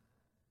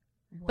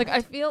 What? Like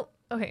I feel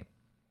okay.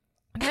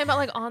 I'm talking about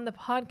like on the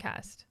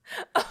podcast.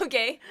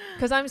 Okay.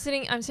 Because I'm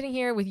sitting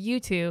here with you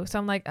two, so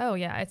I'm like, oh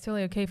yeah, it's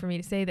totally okay for me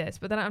to say this.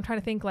 But then I'm trying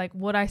to think like,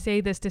 would I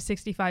say this to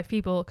 65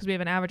 people? Because we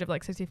have an average of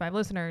like 65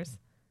 listeners.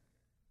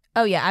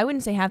 Oh yeah, I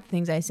wouldn't say half the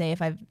things I say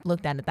if I've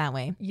looked at it that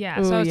way. Yeah,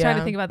 so I was trying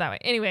to think about it that way.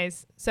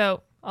 Anyways,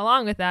 so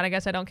along with that, I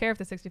guess I don't care if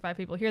the 65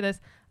 people hear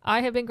this.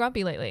 I have been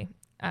grumpy lately.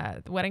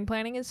 Wedding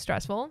planning is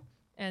stressful,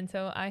 and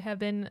so I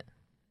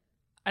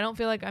don't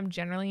feel like I'm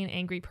generally an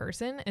angry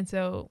person, and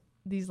so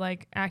these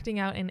like acting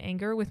out in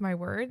anger with my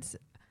words,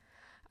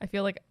 I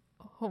feel like,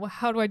 oh,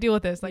 how do I deal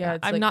with this? Like I'm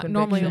like not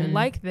normally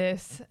like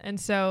this, and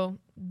so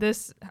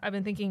I've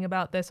been thinking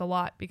about this a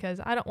lot because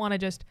I don't want to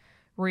just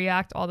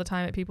react all the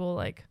time at people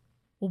like,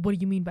 well, what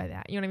do you mean by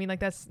that? You know what I mean? Like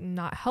that's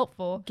not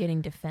helpful.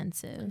 Getting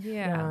defensive.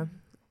 Yeah.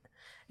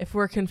 If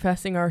we're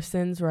confessing our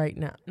sins right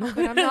now. But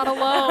I'm not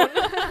alone.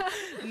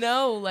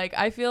 No, like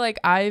I feel like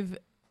I've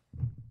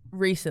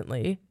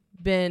recently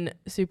been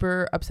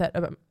super upset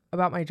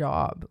about my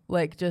job.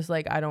 Like just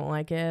like I don't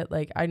like it.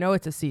 Like I know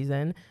it's a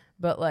season,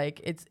 but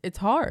like it's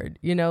hard,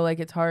 you know, like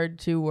it's hard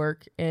to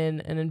work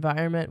in an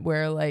environment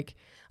where, like,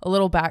 a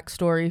little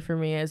backstory for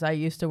me is I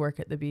used to work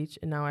at the beach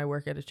and now I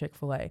work at a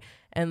Chick-fil-A,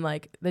 and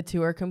like the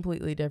two are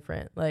completely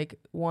different. Like,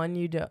 one,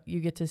 you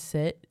get to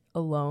sit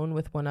alone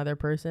with one other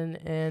person,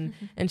 and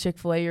in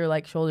Chick-fil-A you're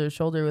like shoulder to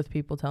shoulder with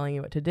people telling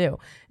you what to do,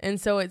 and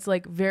so it's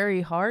like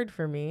very hard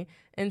for me.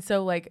 And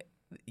so like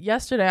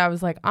yesterday I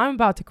was like, I'm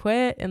about to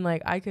quit, and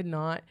like I could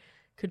not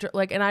control,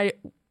 like, and I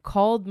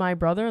called my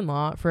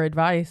brother-in-law for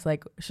advice,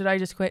 like, should I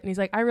just quit? And he's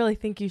like, I really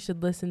think you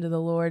should listen to the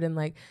Lord and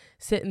like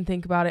sit and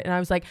think about it. And I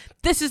was like,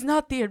 this is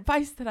not the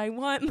advice that I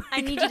want. Like,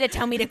 I need you to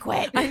tell me to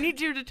quit. I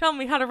need you to tell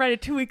me how to write a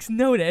 2 weeks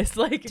notice.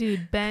 Like,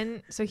 dude,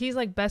 Ben, so he's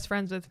like best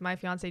friends with my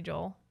fiance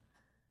Joel,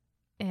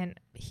 and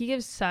he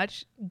gives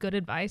such good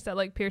advice that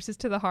like pierces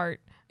to the heart.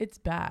 it's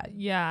bad.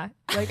 Yeah,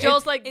 Like,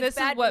 Joel's like, it's this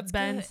bad, is what it's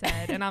Ben good.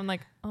 said, and I'm like,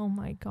 oh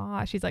my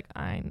gosh. He's like,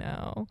 I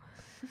know.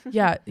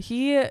 Yeah,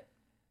 he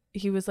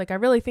was like, I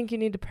really think you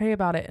need to pray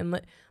about it and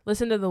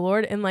listen to the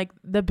Lord. And like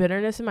the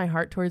bitterness in my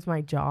heart towards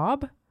my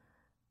job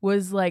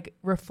was like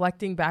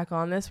reflecting back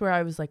on this, where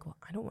I was like, well,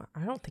 I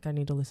don't think I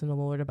need to listen to the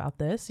Lord about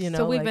this, you know.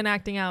 So we've like, been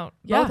acting out,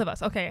 Yeah. both of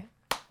us. Okay,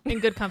 in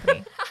good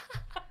company.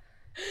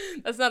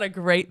 that's not a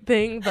great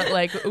thing, but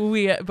like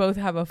we both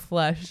have a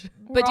flesh.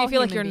 But do you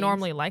feel like you're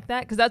normally like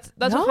that? Because that's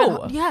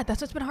No. that's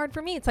what's been hard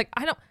for me. It's like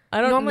I don't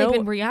know. normally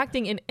been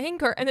reacting in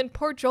anger, and then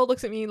poor Joel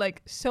looks at me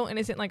like so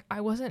innocent, like I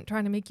wasn't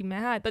trying to make you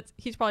mad.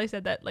 He's probably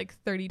said that like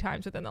 30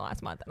 times within the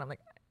last month, and I'm like,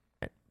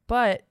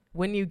 But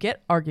when you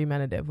get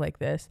argumentative like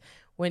this,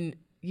 when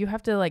you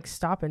have to like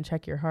stop and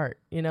check your heart,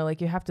 you know,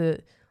 like you have to,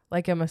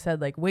 like Emma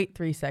said, like wait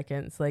 3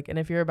 seconds, like, and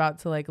if you're about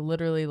to like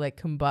literally like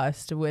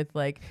combust with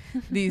like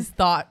these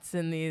thoughts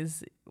and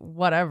these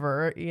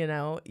whatever, you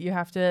know, you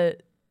have to,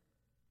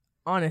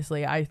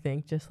 honestly, I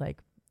think, just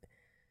like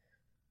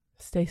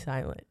stay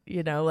silent,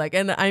 you know, like,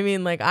 and I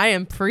mean, like, I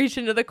am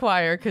preaching to the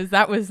choir because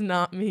that was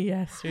not me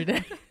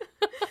yesterday.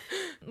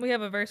 we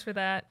have a verse for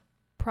that.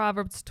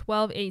 Proverbs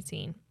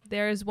 12:18.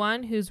 There is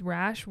one whose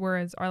rash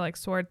words are like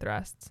sword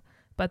thrusts,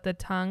 but the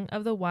tongue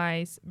of the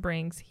wise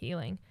brings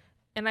healing.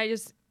 And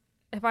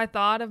if I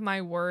thought of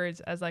my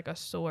words as like a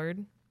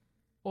sword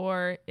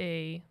or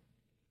a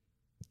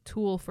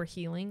tool for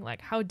healing,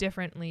 like how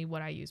differently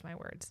would I use my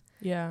words?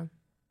 Yeah.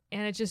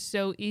 And it's just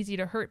so easy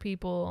to hurt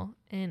people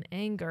in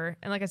anger.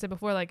 And like I said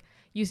before, like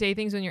you say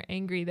things when you're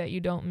angry that you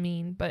don't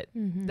mean, but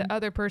the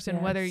other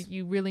person, whether Yes.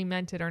 you really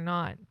meant it or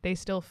not, they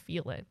still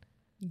feel it.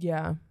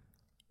 Yeah.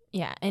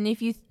 Yeah, and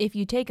if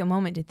you take a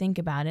moment to think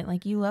about it,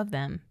 like you love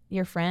them,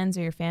 your friends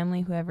or your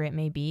family, whoever it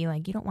may be,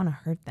 like you don't want to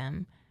hurt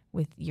them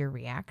with your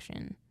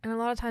reaction. And a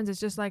lot of times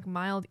it's just like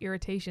mild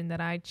irritation that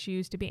I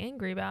choose to be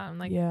angry about. I'm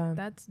like, Yeah.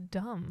 that's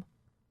dumb.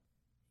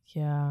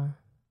 Yeah.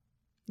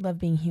 Love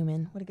being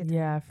human. What a good time.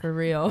 Yeah, for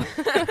real.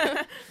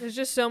 There's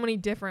just so many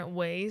different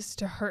ways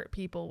to hurt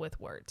people with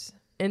words.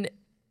 And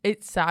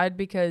it's sad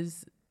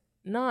because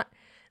not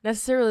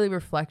necessarily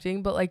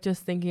reflecting, but like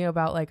just thinking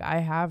about, like, I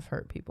have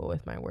hurt people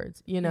with my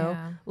words, you know?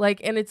 Yeah.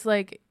 Like, and it's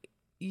like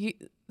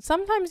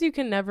sometimes you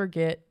can never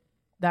get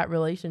that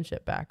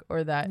relationship back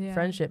or that Yeah.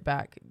 friendship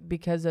back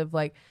because of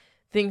like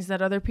things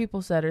that other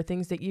people said or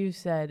things that you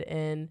said,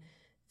 and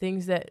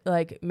things that,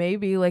 like,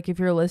 maybe, like, if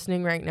you're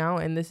listening right now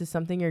and this is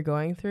something you're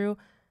going through,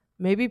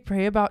 maybe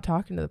pray about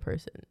talking to the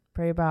person,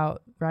 pray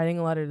about writing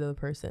a letter to the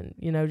person,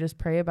 you know, just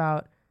pray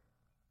about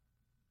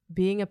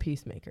being a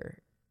peacemaker,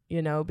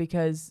 you know,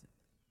 because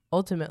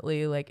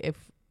ultimately, like,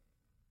 if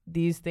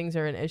these things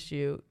are an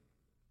issue,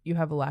 you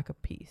have a lack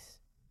of peace,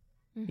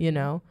 you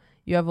know,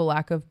 you have a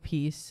lack of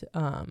peace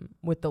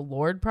with the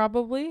Lord.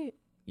 Probably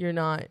you're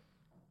not,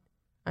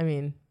 I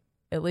mean,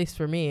 at least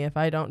for me, if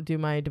I don't do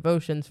my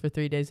devotions for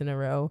 3 days in a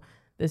row,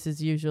 this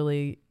is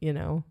usually, you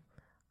know,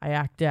 I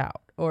act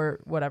out or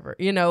whatever,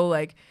 you know,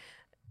 like,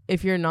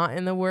 if you're not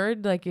in the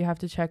word, like, you have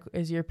to check,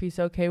 is your peace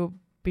okay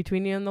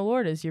between you and the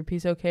Lord? Is your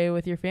peace okay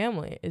with your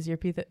family? Is your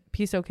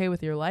peace okay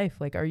with your life?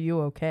 Like, are you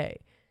okay?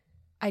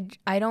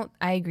 I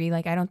agree.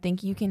 Like, I don't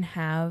think you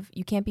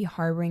can't be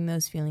harboring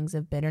those feelings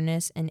of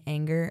bitterness and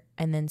anger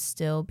and then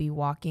still be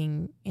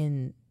walking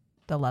in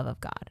the love of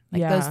God. Like,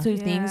 Yeah. those two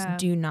things Yeah.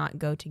 do not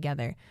go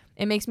together.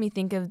 It makes me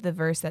think of the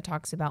verse that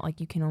talks about, like,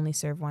 you can only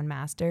serve one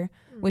master,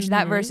 which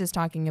that verse is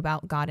talking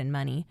about God and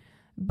money,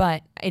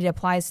 but it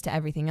applies to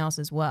everything else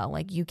as well.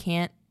 Like, you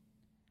can't,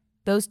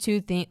 those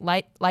two things,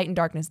 light and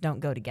darkness don't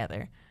go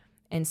together.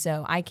 And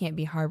so I can't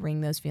be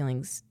harboring those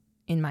feelings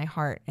in my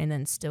heart and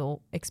then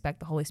still expect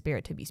the Holy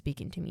Spirit to be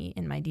speaking to me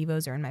in my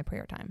devos or in my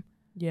prayer time.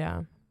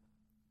 Yeah.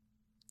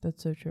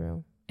 That's so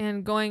true.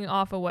 And going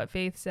off of what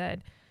Faith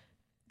said,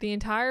 the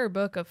entire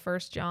book of 1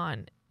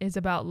 John is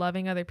about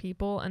loving other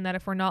people, and that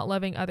if we're not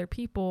loving other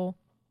people,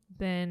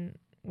 then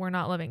we're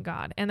not loving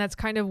God. And that's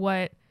kind of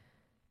what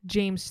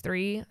James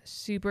 3,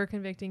 super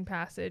convicting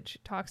passage,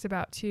 talks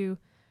about too,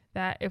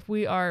 that if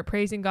we are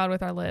praising God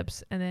with our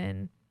lips and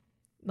then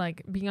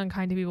like being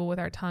unkind to people with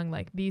our tongue,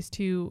 like these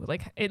two,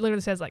 like it literally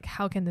says, like,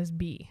 how can this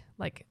be?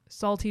 Like,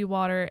 salty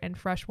water and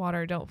fresh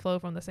water don't flow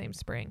from the same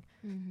spring.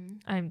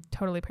 I'm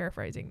totally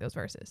paraphrasing those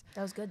verses.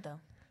 That was good though.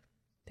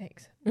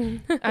 Thanks.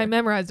 I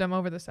memorized them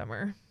over the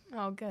summer.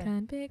 Oh, good.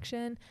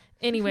 Conviction.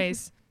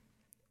 Anyways,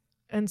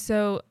 and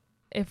so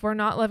if we're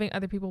not loving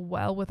other people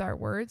well with our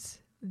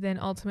words, then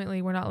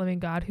ultimately we're not loving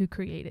God who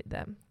created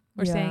them.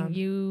 We're saying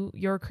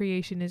your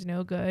creation is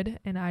no good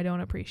and I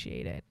don't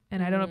appreciate it.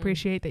 And I don't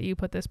appreciate that you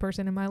put this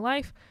person in my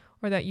life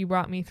or that you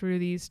brought me through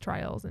these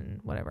trials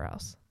and whatever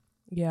else.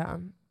 Yeah.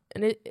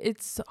 And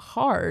it's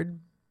hard,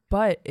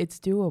 but it's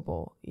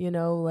doable. You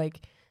know,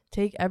 like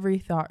take every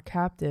thought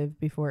captive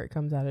before it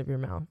comes out of your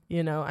mouth.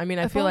 You know, I mean,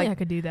 I feel like I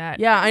could do that.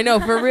 Yeah, I know,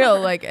 for real.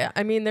 Like,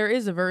 I mean, there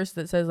is a verse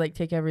that says like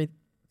take every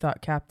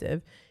thought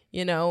captive,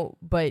 you know,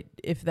 but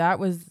if that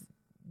was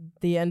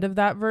the end of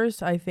that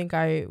verse, I think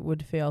I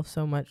would fail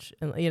so much.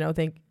 And, you know,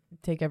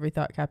 take every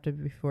thought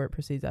captive before it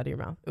proceeds out of your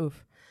mouth.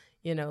 Oof.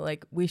 You know,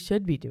 like we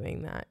should be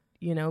doing that,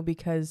 you know,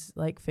 because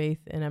like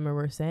Faith and Emma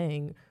were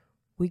saying,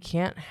 we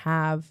can't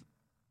have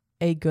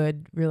a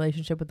good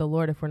relationship with the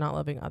Lord if we're not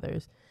loving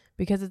others,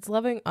 because it's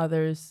loving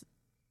others.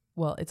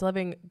 Well, it's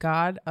loving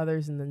God,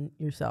 others, and then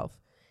yourself,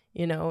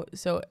 you know?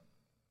 So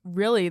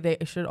really they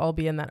should all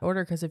be in that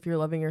order. Cause if you're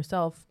loving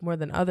yourself more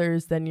than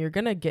others, then you're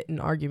going to get in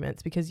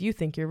arguments because you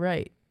think you're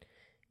right.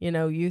 You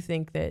know, you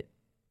think that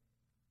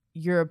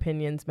your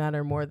opinions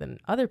matter more than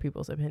other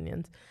people's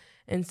opinions.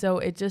 And so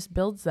it just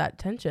builds that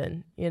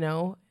tension, you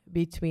know,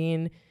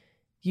 between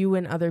you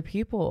and other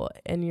people,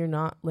 and you're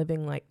not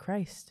living like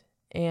Christ.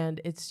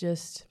 And it's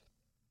just,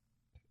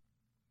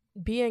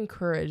 be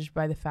encouraged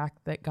by the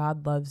fact that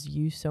God loves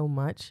you so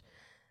much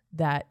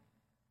that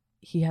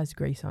he has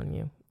grace on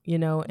you, you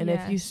know, and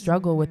if you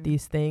struggle with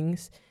these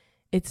things,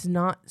 it's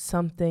not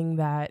something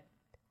that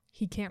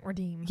he can't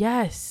redeem.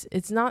 Yes,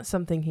 it's not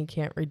something he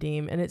can't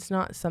redeem, and it's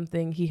not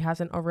something he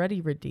hasn't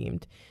already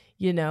redeemed.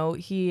 You know,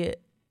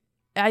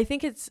 I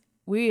think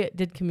we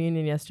did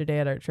communion yesterday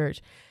at our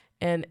church,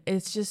 and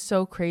it's just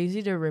so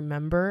crazy to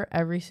remember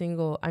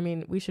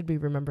we should be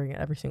remembering it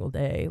every single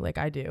day, like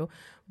I do,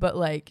 but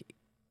like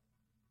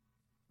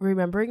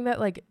remembering that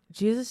like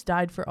Jesus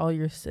died for all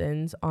your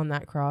sins on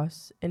that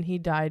cross, and he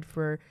died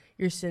for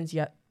your sins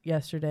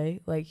yesterday,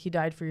 like he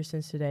died for your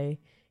sins today,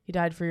 he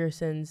died for your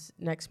sins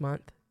next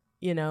month.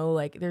 You know,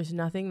 like there's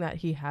nothing that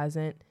he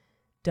hasn't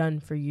done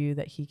for you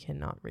that he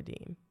cannot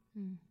redeem.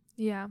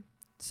 Yeah.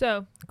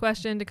 So,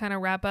 question to kind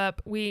of wrap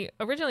up. We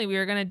were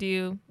going to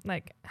do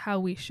like how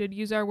we should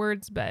use our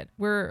words, but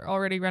we're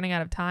already running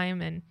out of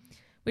time, and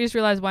we just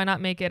realized why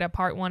not make it a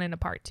part 1 and a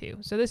part 2.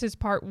 So this is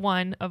part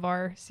 1 of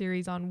our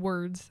series on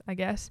words, I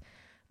guess.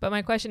 But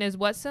my question is,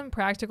 what's some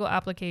practical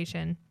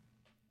application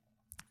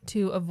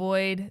to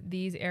avoid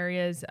these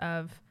areas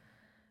of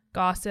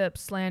gossip,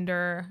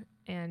 slander,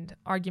 and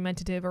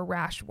argumentative or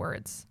rash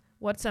words?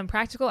 What's some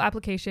practical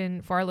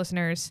application for our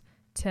listeners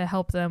to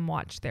help them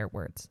watch their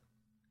words?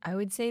 I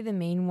would say the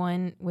main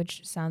one,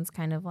 which sounds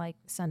kind of like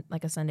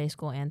a Sunday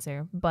school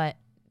answer, but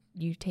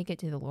you take it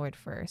to the Lord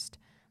first.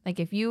 Like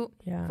if you,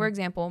 for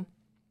example,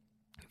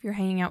 if you're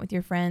hanging out with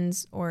your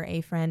friends or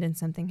a friend and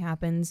something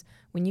happens,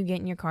 when you get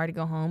in your car to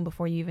go home,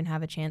 before you even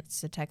have a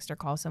chance to text or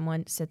call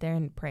someone, sit there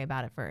and pray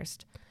about it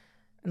first.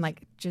 And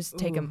like just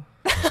take them.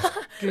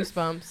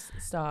 Goosebumps.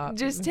 Stop.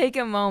 Just take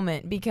a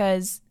moment,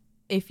 because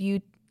if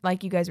you,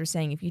 like you guys were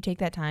saying, if you take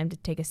that time to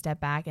take a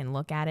step back and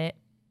look at it,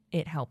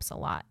 it helps a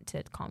lot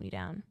to calm you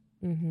down.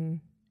 Mm-hmm.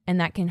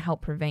 And that can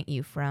help prevent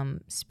you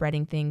from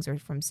spreading things or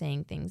from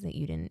saying things that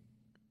you didn't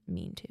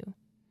mean to.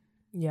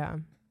 Yeah.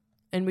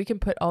 And we can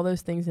put all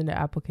those things into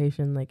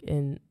application like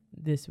in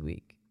this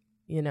week,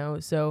 you know?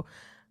 So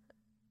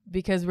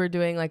because we're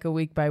doing like a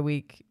week by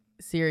week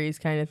series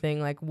kind of thing,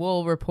 like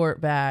we'll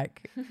report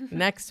back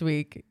next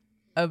week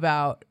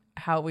about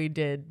how we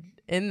did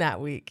in that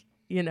week.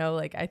 You know,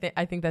 like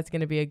I think that's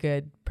going to be a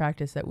good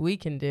practice that we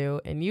can do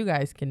and you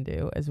guys can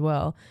do as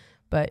well.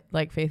 But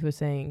like Faith was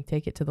saying,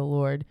 take it to the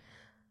Lord.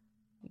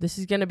 This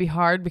is going to be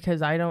hard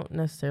because I don't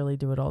necessarily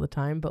do it all the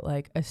time, but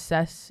like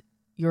assess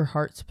your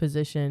heart's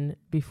position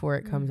before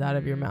it comes out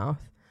of your mouth.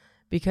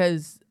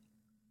 Because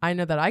I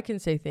know that I can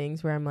say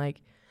things where I'm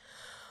like,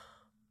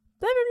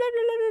 blah, blah, blah,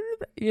 blah, blah,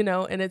 blah, you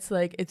know, and it's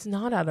like, it's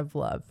not out of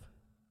love.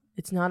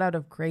 It's not out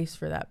of grace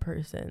for that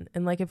person.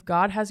 And like, if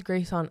God has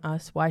grace on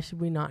us, why should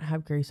we not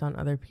have grace on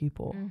other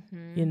people?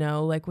 You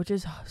know, like, which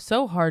is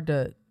so hard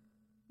to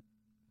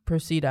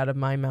proceed out of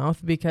my mouth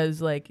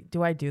because like,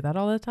 do I do that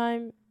all the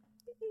time?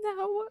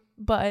 No,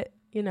 but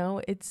you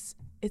know, it's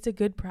a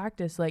good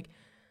practice. Like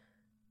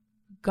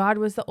God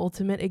was the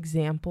ultimate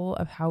example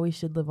of how we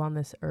should live on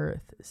this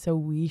earth. So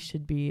we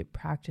should be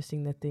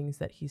practicing the things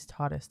that he's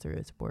taught us through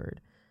his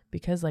word,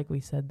 because like we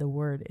said, the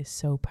word is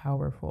so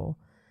powerful.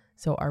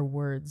 So our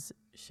words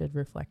should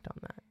reflect on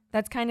that.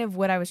 That's kind of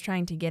what I was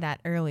trying to get at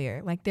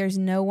earlier. Like there's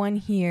no one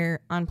here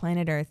on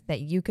planet Earth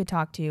that you could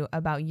talk to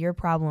about your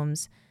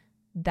problems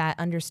that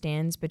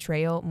understands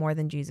betrayal more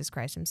than Jesus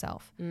Christ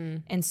himself.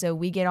 And so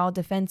we get all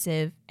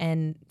defensive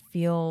and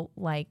feel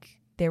like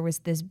there was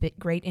this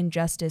great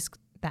injustice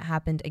that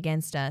happened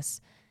against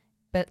us.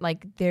 But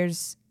like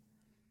Jesus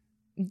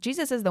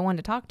is the one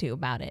to talk to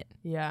about it.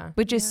 Yeah.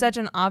 Which is such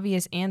an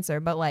obvious answer,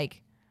 but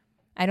like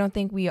I don't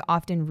think we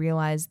often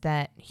realize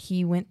that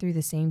he went through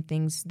the same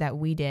things that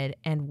we did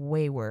and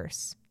way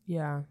worse.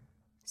 Yeah.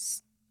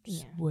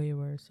 Yeah. Way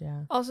worse,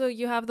 yeah. Also,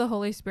 you have the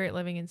Holy Spirit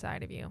living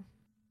inside of you.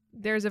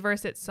 There's a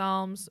verse at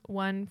Psalms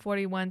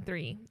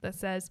 141:3 that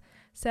says,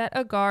 "Set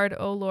a guard,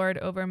 O Lord,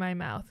 over my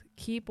mouth.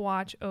 Keep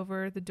watch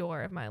over the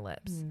door of my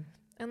lips."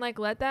 And like,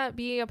 let that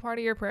be a part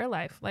of your prayer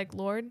life. Like,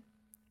 Lord,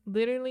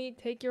 literally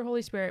take your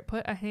Holy Spirit,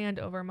 put a hand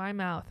over my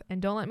mouth,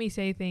 and don't let me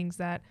say things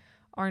that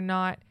are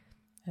not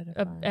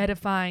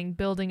edifying,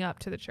 building up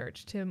to the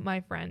church, to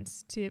my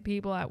friends, to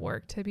people at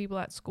work, to people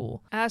at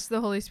school. Ask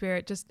the Holy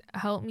Spirit, just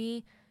help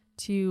me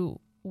to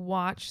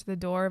watch the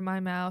door of my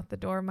mouth, the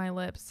door of my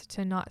lips,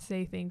 to not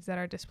say things that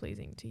are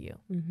displeasing to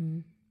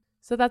you.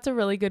 So that's a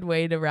really good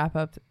way to wrap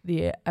up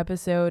the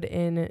episode,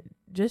 in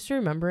just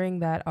remembering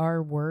that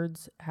our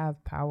words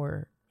have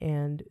power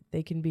and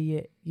they can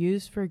be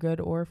used for good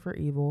or for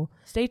evil.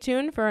 Stay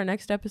tuned for our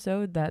next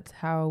episode. That's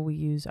how we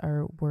use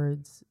our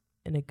words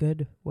in a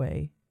good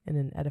way, in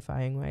an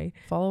edifying way.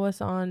 Follow us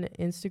on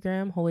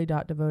Instagram,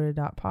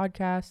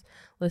 holy.devoted.podcast.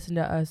 Listen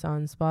to us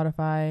on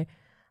Spotify,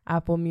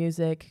 Apple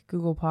Music,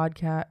 Google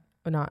Podcast.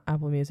 Not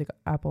Apple Music.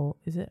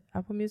 Is it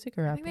Apple Music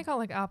or Apple? I think they call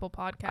it like Apple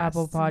Podcasts.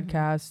 Apple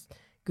Podcasts,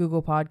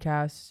 Google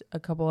Podcasts, a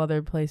couple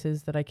other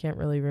places that I can't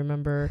really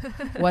remember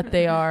what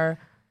they are.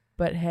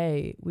 But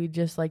hey, we'd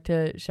just like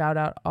to shout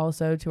out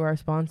also to our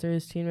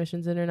sponsors, Teen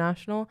Missions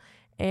International.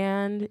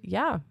 And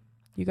yeah,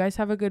 you guys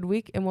have a good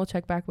week, and we'll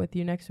check back with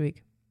you next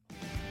week.